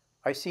say,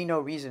 I see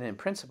no reason in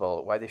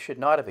principle why they should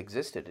not have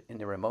existed in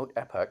the remote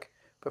epoch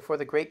before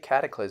the great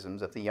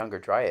cataclysms of the Younger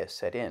Dryas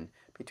set in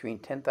between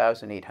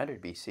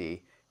 10,800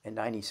 BC and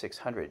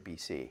 9600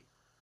 BC.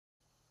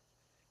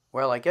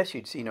 Well, I guess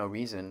you'd see no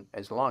reason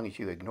as long as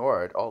you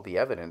ignored all the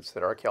evidence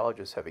that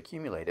archaeologists have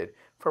accumulated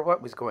for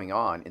what was going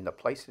on in the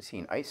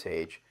Pleistocene Ice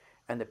Age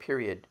and the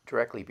period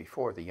directly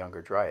before the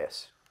Younger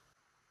Dryas.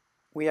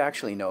 We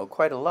actually know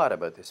quite a lot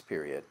about this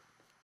period.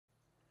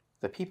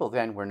 The people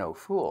then were no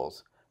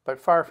fools,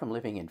 but far from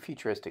living in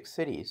futuristic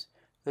cities,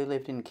 they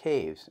lived in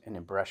caves and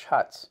in brush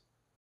huts.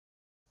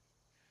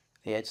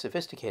 They had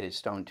sophisticated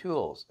stone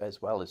tools,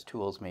 as well as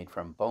tools made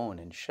from bone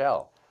and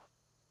shell.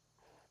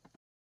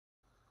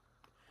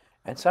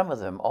 And some of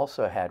them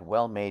also had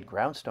well-made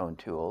groundstone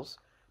tools,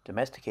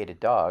 domesticated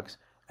dogs,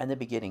 and the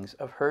beginnings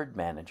of herd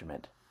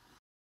management.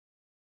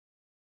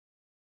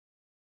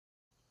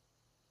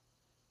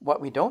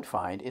 What we don't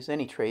find is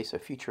any trace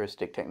of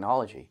futuristic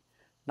technology,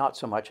 not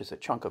so much as a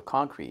chunk of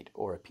concrete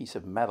or a piece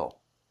of metal.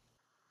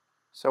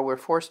 So we're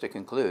forced to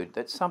conclude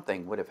that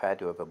something would have had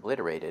to have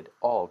obliterated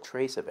all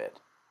trace of it.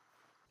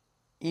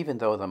 Even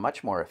though the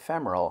much more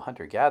ephemeral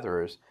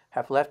hunter-gatherers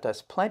have left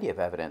us plenty of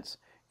evidence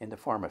in the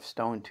form of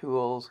stone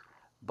tools,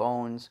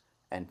 bones,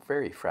 and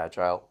very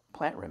fragile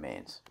plant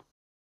remains.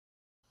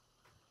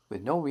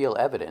 With no real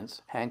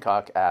evidence,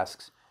 Hancock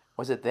asks,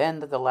 was it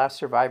then that the last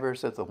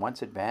survivors of the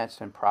once advanced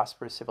and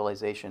prosperous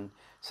civilization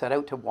set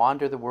out to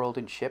wander the world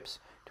in ships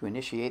to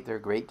initiate their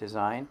great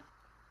design,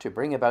 to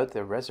bring about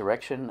the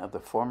resurrection of the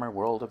former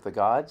world of the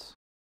gods?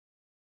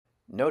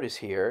 Notice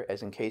here,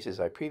 as in cases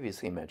I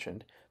previously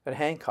mentioned, that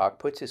Hancock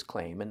puts his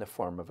claim in the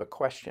form of a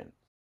question.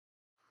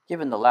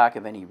 Given the lack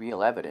of any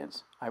real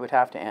evidence, I would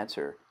have to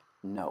answer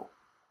no.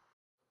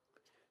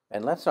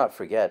 And let's not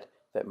forget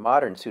that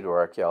modern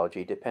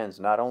pseudoarchaeology depends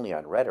not only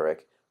on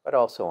rhetoric, but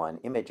also on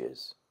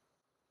images.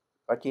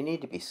 But you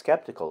need to be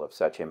skeptical of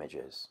such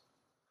images.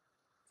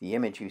 The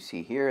image you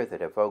see here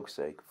that evokes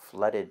a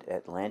flooded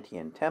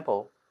Atlantean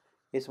temple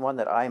is one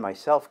that I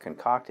myself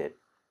concocted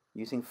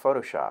using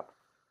Photoshop.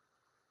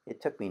 It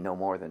took me no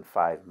more than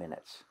 5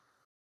 minutes.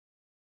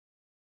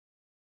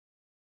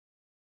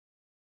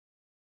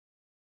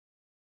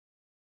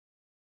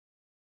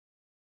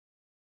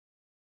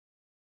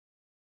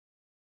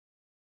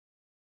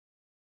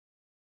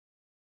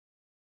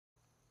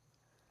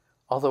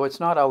 Although it's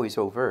not always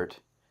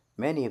overt,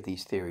 many of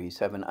these theories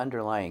have an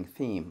underlying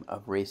theme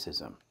of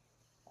racism.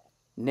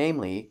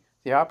 Namely,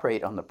 they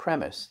operate on the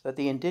premise that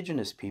the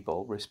indigenous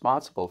people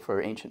responsible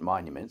for ancient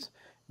monuments,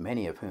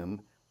 many of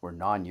whom were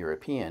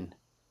non-European,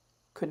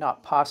 could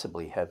not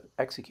possibly have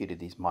executed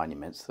these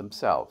monuments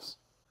themselves.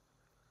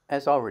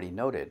 As already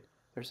noted,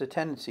 there's a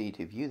tendency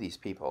to view these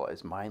people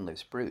as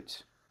mindless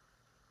brutes,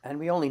 and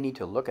we only need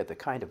to look at the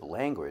kind of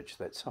language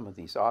that some of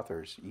these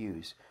authors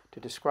use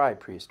to describe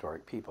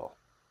prehistoric people.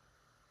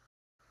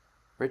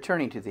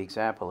 Returning to the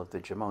example of the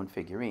Jamon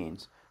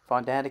figurines,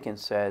 von Daniken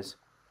says,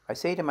 I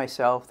say to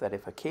myself that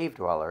if a cave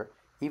dweller,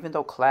 even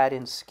though clad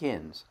in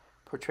skins,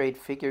 portrayed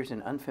figures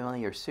in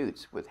unfamiliar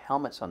suits with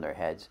helmets on their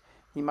heads,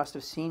 he must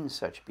have seen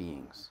such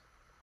beings.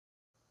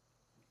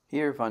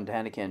 Here von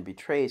Daniken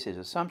betrays his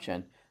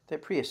assumption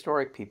that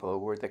prehistoric people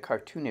were the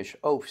cartoonish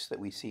oafs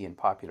that we see in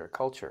popular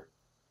culture,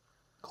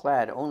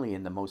 clad only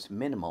in the most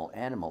minimal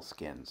animal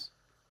skins.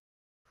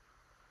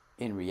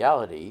 In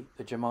reality,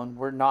 the Jamon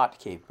were not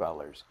cave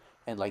dwellers,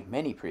 and like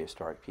many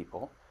prehistoric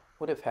people,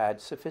 would have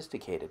had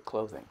sophisticated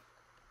clothing.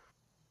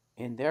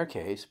 In their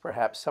case,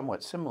 perhaps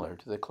somewhat similar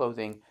to the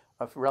clothing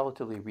of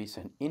relatively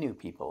recent Innu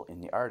people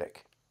in the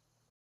Arctic.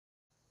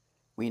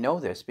 We know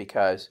this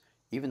because,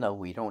 even though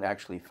we don't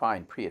actually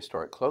find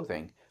prehistoric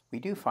clothing, we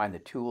do find the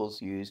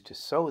tools used to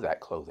sew that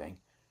clothing,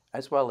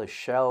 as well as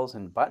shells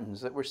and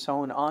buttons that were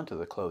sewn onto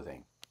the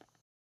clothing.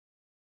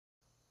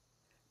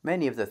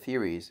 Many of the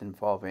theories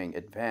involving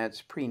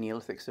advanced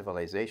pre-Neolithic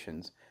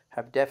civilizations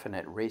have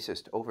definite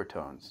racist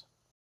overtones.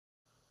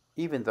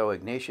 Even though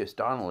Ignatius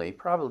Donnelly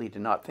probably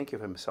did not think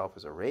of himself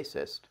as a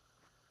racist,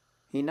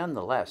 he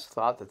nonetheless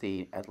thought that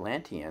the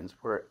Atlanteans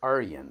were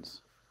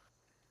Aryans,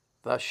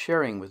 thus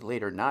sharing with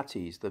later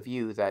Nazis the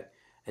view that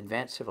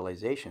advanced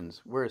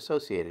civilizations were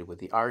associated with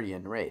the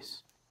Aryan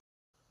race.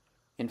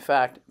 In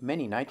fact,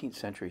 many 19th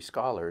century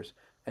scholars,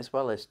 as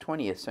well as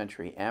 20th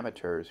century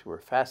amateurs who were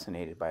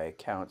fascinated by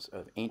accounts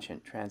of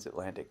ancient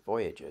transatlantic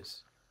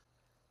voyages,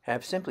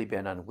 have simply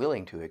been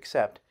unwilling to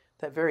accept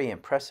that very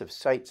impressive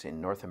sites in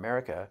North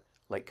America,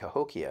 like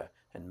Cahokia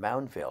and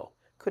Moundville,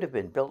 could have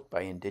been built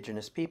by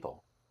indigenous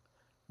people.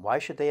 Why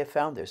should they have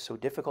found this so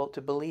difficult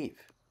to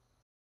believe?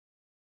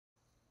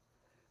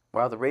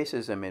 While the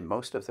racism in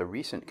most of the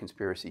recent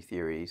conspiracy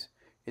theories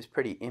is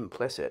pretty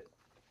implicit,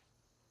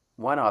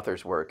 one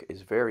author's work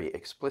is very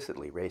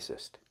explicitly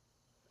racist.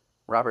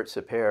 Robert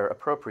Sapir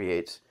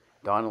appropriates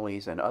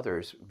Donnelly's and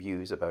others'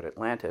 views about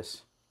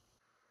Atlantis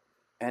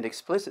and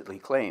explicitly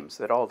claims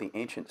that all the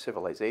ancient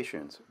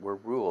civilizations were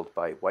ruled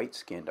by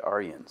white-skinned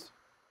Aryans.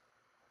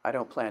 I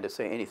don't plan to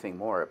say anything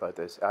more about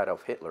this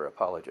Adolf Hitler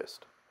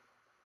apologist.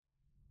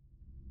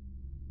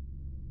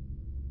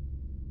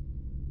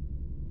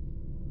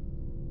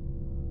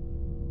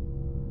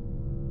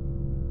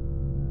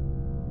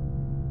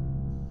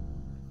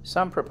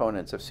 Some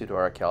proponents of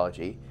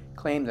pseudoarchaeology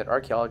claim that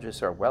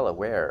archaeologists are well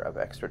aware of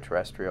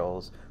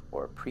extraterrestrials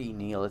or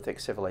pre-Neolithic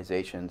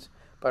civilizations,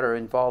 but are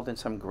involved in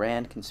some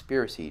grand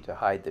conspiracy to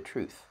hide the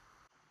truth.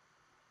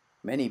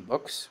 Many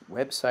books,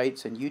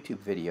 websites, and YouTube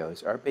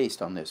videos are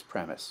based on this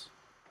premise.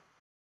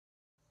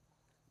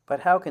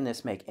 But how can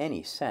this make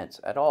any sense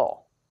at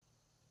all?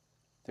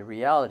 The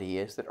reality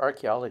is that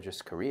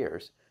archaeologists'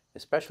 careers,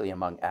 especially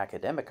among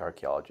academic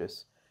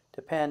archaeologists,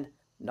 depend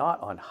not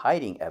on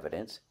hiding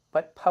evidence,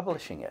 but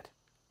publishing it.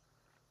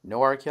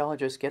 No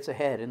archaeologist gets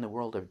ahead in the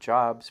world of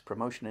jobs,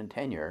 promotion, and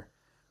tenure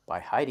by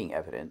hiding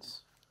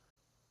evidence.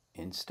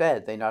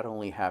 Instead, they not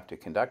only have to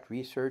conduct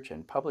research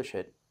and publish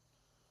it,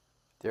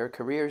 their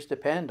careers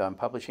depend on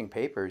publishing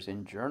papers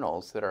in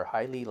journals that are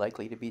highly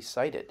likely to be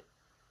cited,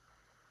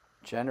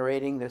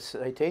 generating the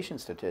citation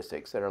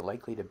statistics that are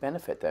likely to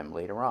benefit them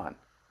later on.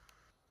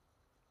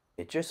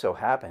 It just so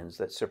happens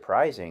that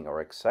surprising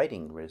or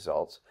exciting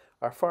results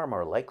are far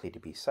more likely to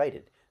be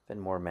cited than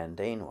more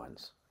mundane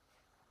ones.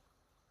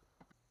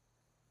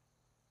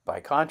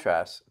 By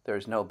contrast, there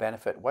is no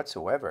benefit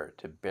whatsoever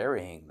to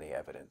burying the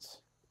evidence.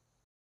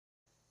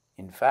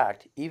 In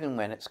fact, even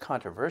when it's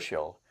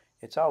controversial,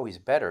 it's always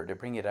better to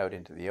bring it out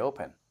into the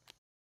open.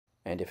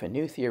 And if a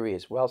new theory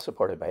is well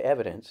supported by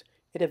evidence,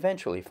 it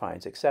eventually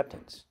finds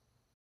acceptance.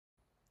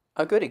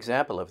 A good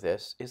example of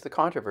this is the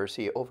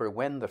controversy over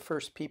when the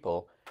first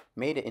people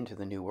made it into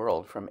the New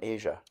World from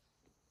Asia.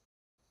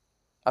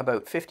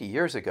 About 50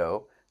 years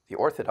ago, the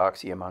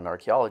orthodoxy among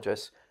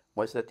archaeologists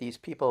was that these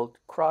people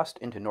crossed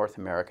into North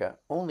America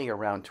only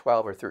around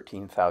 12 or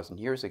 13,000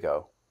 years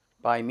ago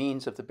by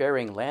means of the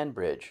Bering Land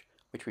Bridge,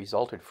 which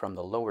resulted from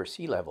the lower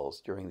sea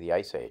levels during the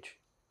Ice Age.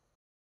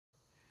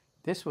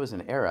 This was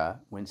an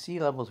era when sea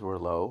levels were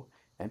low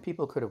and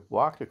people could have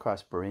walked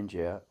across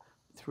Beringia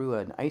through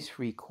an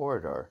ice-free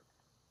corridor,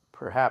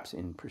 perhaps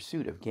in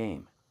pursuit of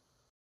game.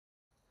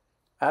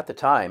 At the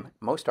time,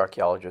 most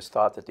archaeologists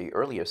thought that the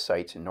earliest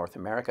sites in North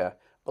America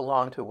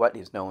belonged to what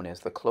is known as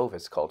the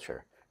Clovis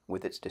culture,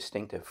 with its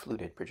distinctive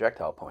fluted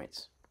projectile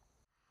points.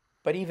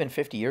 But even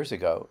 50 years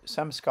ago,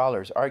 some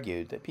scholars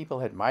argued that people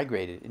had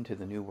migrated into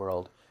the New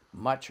World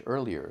much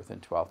earlier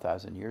than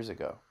 12,000 years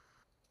ago.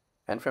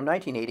 And from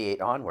 1988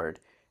 onward,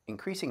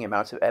 increasing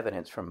amounts of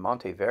evidence from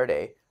Monte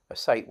Verde, a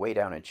site way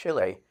down in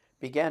Chile,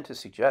 began to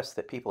suggest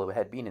that people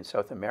had been in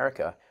South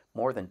America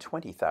more than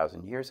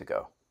 20,000 years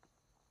ago.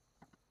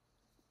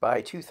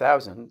 By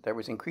 2000, there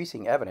was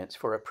increasing evidence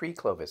for a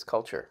pre-Clovis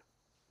culture.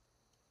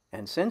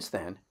 And since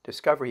then,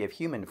 discovery of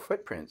human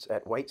footprints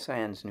at White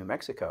Sands, New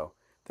Mexico,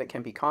 that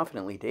can be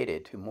confidently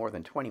dated to more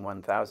than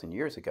 21,000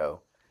 years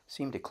ago,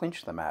 seem to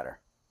clinch the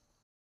matter.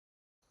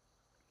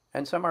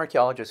 And some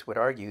archaeologists would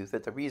argue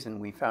that the reason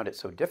we found it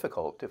so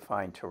difficult to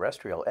find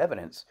terrestrial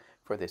evidence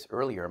for this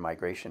earlier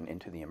migration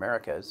into the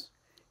Americas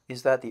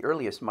is that the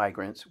earliest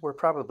migrants were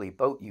probably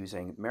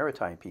boat-using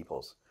maritime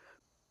peoples,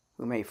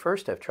 who may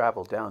first have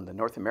traveled down the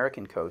North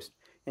American coast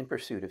in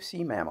pursuit of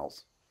sea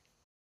mammals.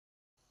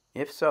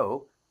 If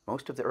so,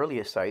 most of the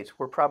earliest sites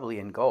were probably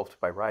engulfed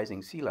by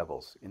rising sea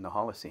levels in the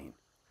Holocene.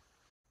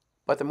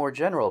 But the more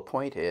general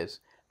point is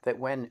that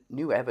when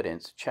new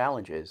evidence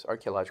challenges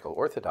archaeological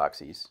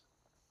orthodoxies,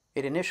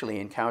 it initially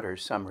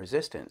encounters some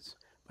resistance,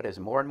 but as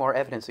more and more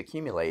evidence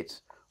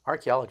accumulates,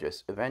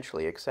 archaeologists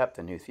eventually accept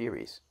the new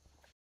theories.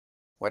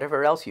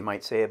 Whatever else you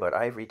might say about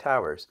ivory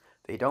towers,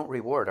 they don't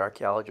reward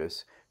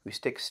archaeologists who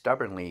stick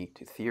stubbornly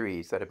to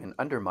theories that have been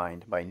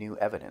undermined by new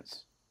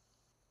evidence.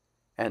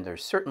 And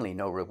there's certainly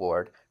no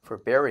reward for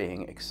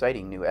burying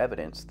exciting new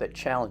evidence that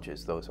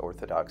challenges those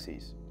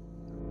orthodoxies.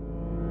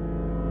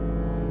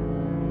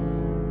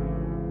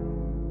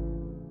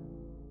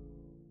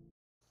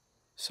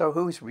 So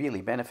who's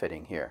really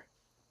benefiting here?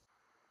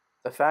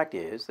 The fact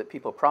is that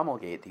people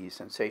promulgate these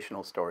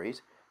sensational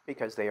stories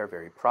because they are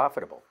very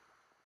profitable.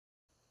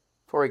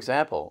 For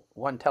example,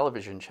 one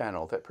television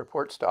channel that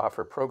purports to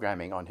offer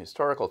programming on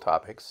historical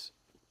topics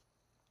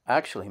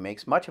actually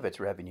makes much of its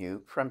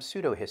revenue from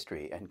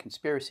pseudo-history and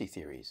conspiracy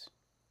theories.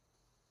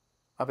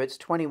 Of its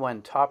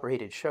 21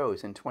 top-rated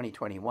shows in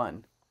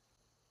 2021,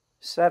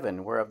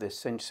 7 were of this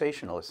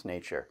sensationalist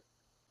nature,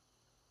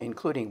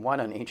 including 1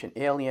 on ancient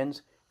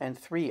aliens and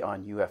 3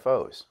 on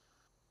UFOs.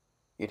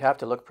 You'd have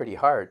to look pretty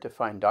hard to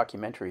find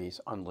documentaries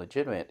on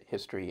legitimate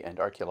history and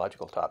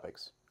archaeological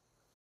topics.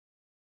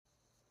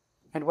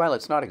 And while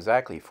it's not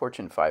exactly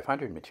Fortune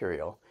 500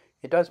 material,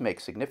 it does make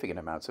significant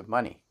amounts of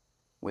money,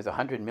 with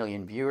 100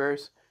 million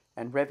viewers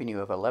and revenue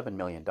of $11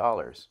 million,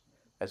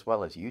 as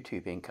well as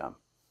YouTube income.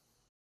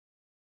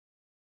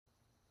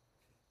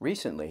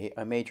 Recently,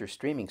 a major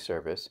streaming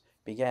service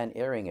began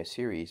airing a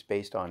series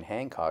based on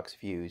Hancock's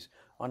views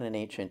on an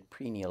ancient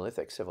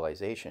pre-Neolithic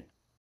civilization.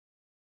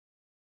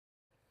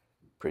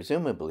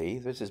 Presumably,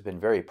 this has been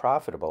very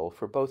profitable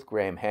for both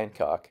Graham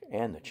Hancock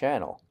and the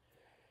channel,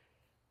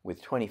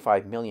 with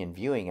 25 million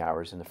viewing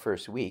hours in the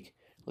first week,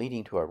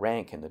 leading to a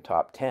rank in the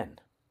top 10.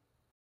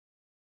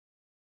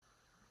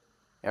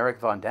 Eric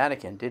von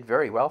Daniken did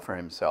very well for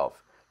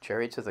himself.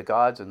 Chariots of the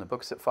Gods and the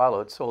books that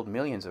followed sold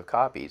millions of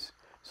copies,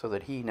 so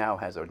that he now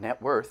has a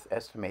net worth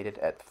estimated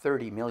at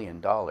 $30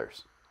 million.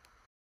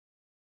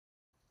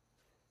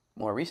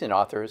 More recent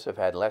authors have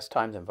had less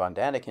time than von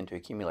Daniken to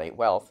accumulate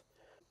wealth,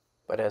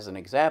 but as an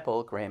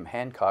example, Graham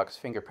Hancock's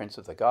Fingerprints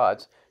of the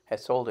Gods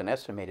has sold an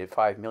estimated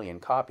 5 million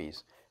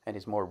copies, and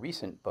his more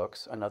recent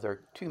books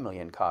another 2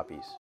 million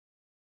copies.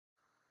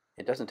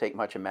 It doesn't take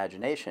much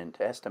imagination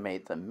to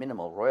estimate the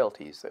minimal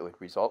royalties that would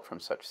result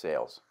from such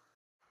sales.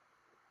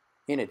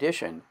 In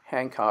addition,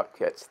 Hancock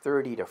gets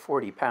 30 to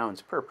 40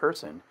 pounds per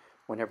person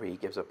whenever he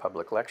gives a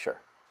public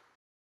lecture.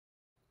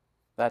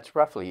 That's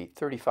roughly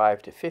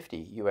 35 to 50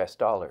 US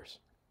dollars.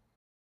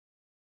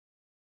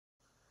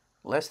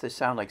 Lest this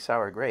sound like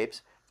sour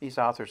grapes, these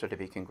authors are to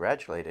be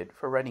congratulated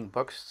for writing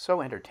books so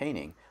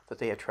entertaining that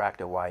they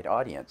attract a wide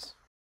audience.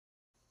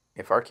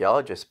 If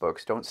archaeologists'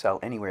 books don't sell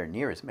anywhere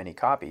near as many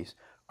copies,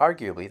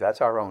 arguably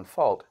that's our own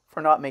fault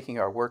for not making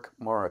our work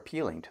more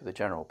appealing to the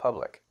general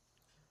public.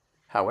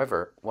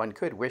 However, one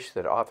could wish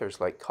that authors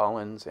like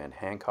Collins and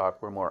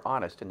Hancock were more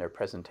honest in their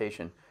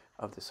presentation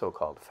of the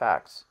so-called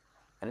facts,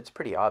 and it's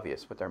pretty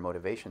obvious what their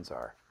motivations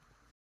are.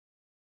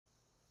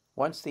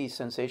 Once these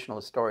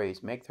sensationalist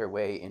stories make their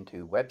way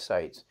into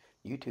websites,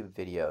 YouTube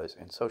videos,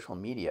 and social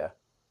media,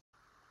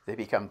 they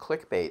become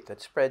clickbait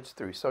that spreads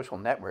through social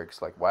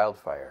networks like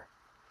wildfire.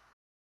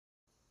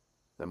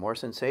 The more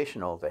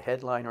sensational the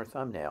headline or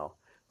thumbnail,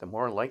 the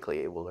more likely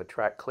it will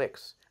attract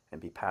clicks and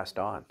be passed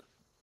on.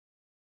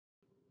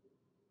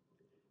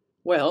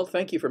 Well,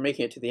 thank you for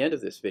making it to the end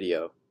of this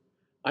video.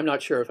 I'm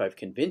not sure if I've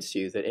convinced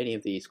you that any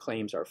of these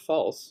claims are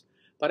false,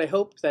 but I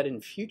hope that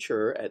in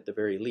future, at the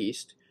very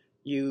least,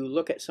 you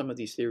look at some of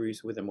these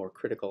theories with a more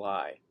critical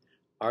eye.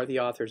 Are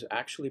the authors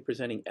actually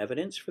presenting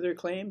evidence for their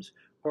claims,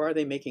 or are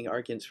they making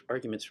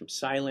arguments from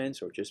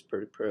silence, or just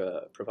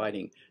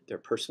providing their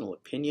personal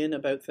opinion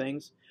about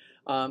things?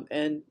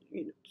 And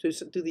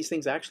do these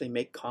things actually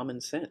make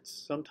common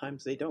sense?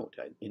 Sometimes they don't,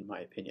 in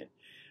my opinion.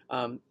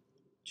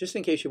 Just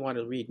in case you want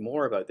to read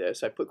more about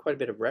this, I put quite a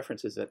bit of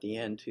references at the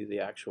end to the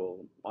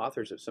actual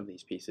authors of some of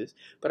these pieces,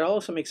 but I'll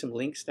also make some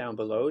links down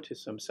below to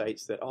some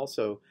sites that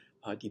also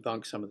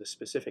debunk some of the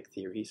specific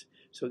theories,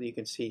 so that you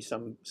can see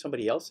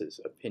somebody else's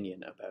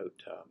opinion about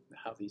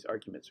how these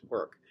arguments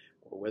work,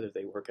 or whether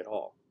they work at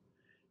all.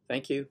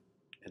 Thank you,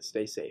 and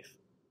stay safe.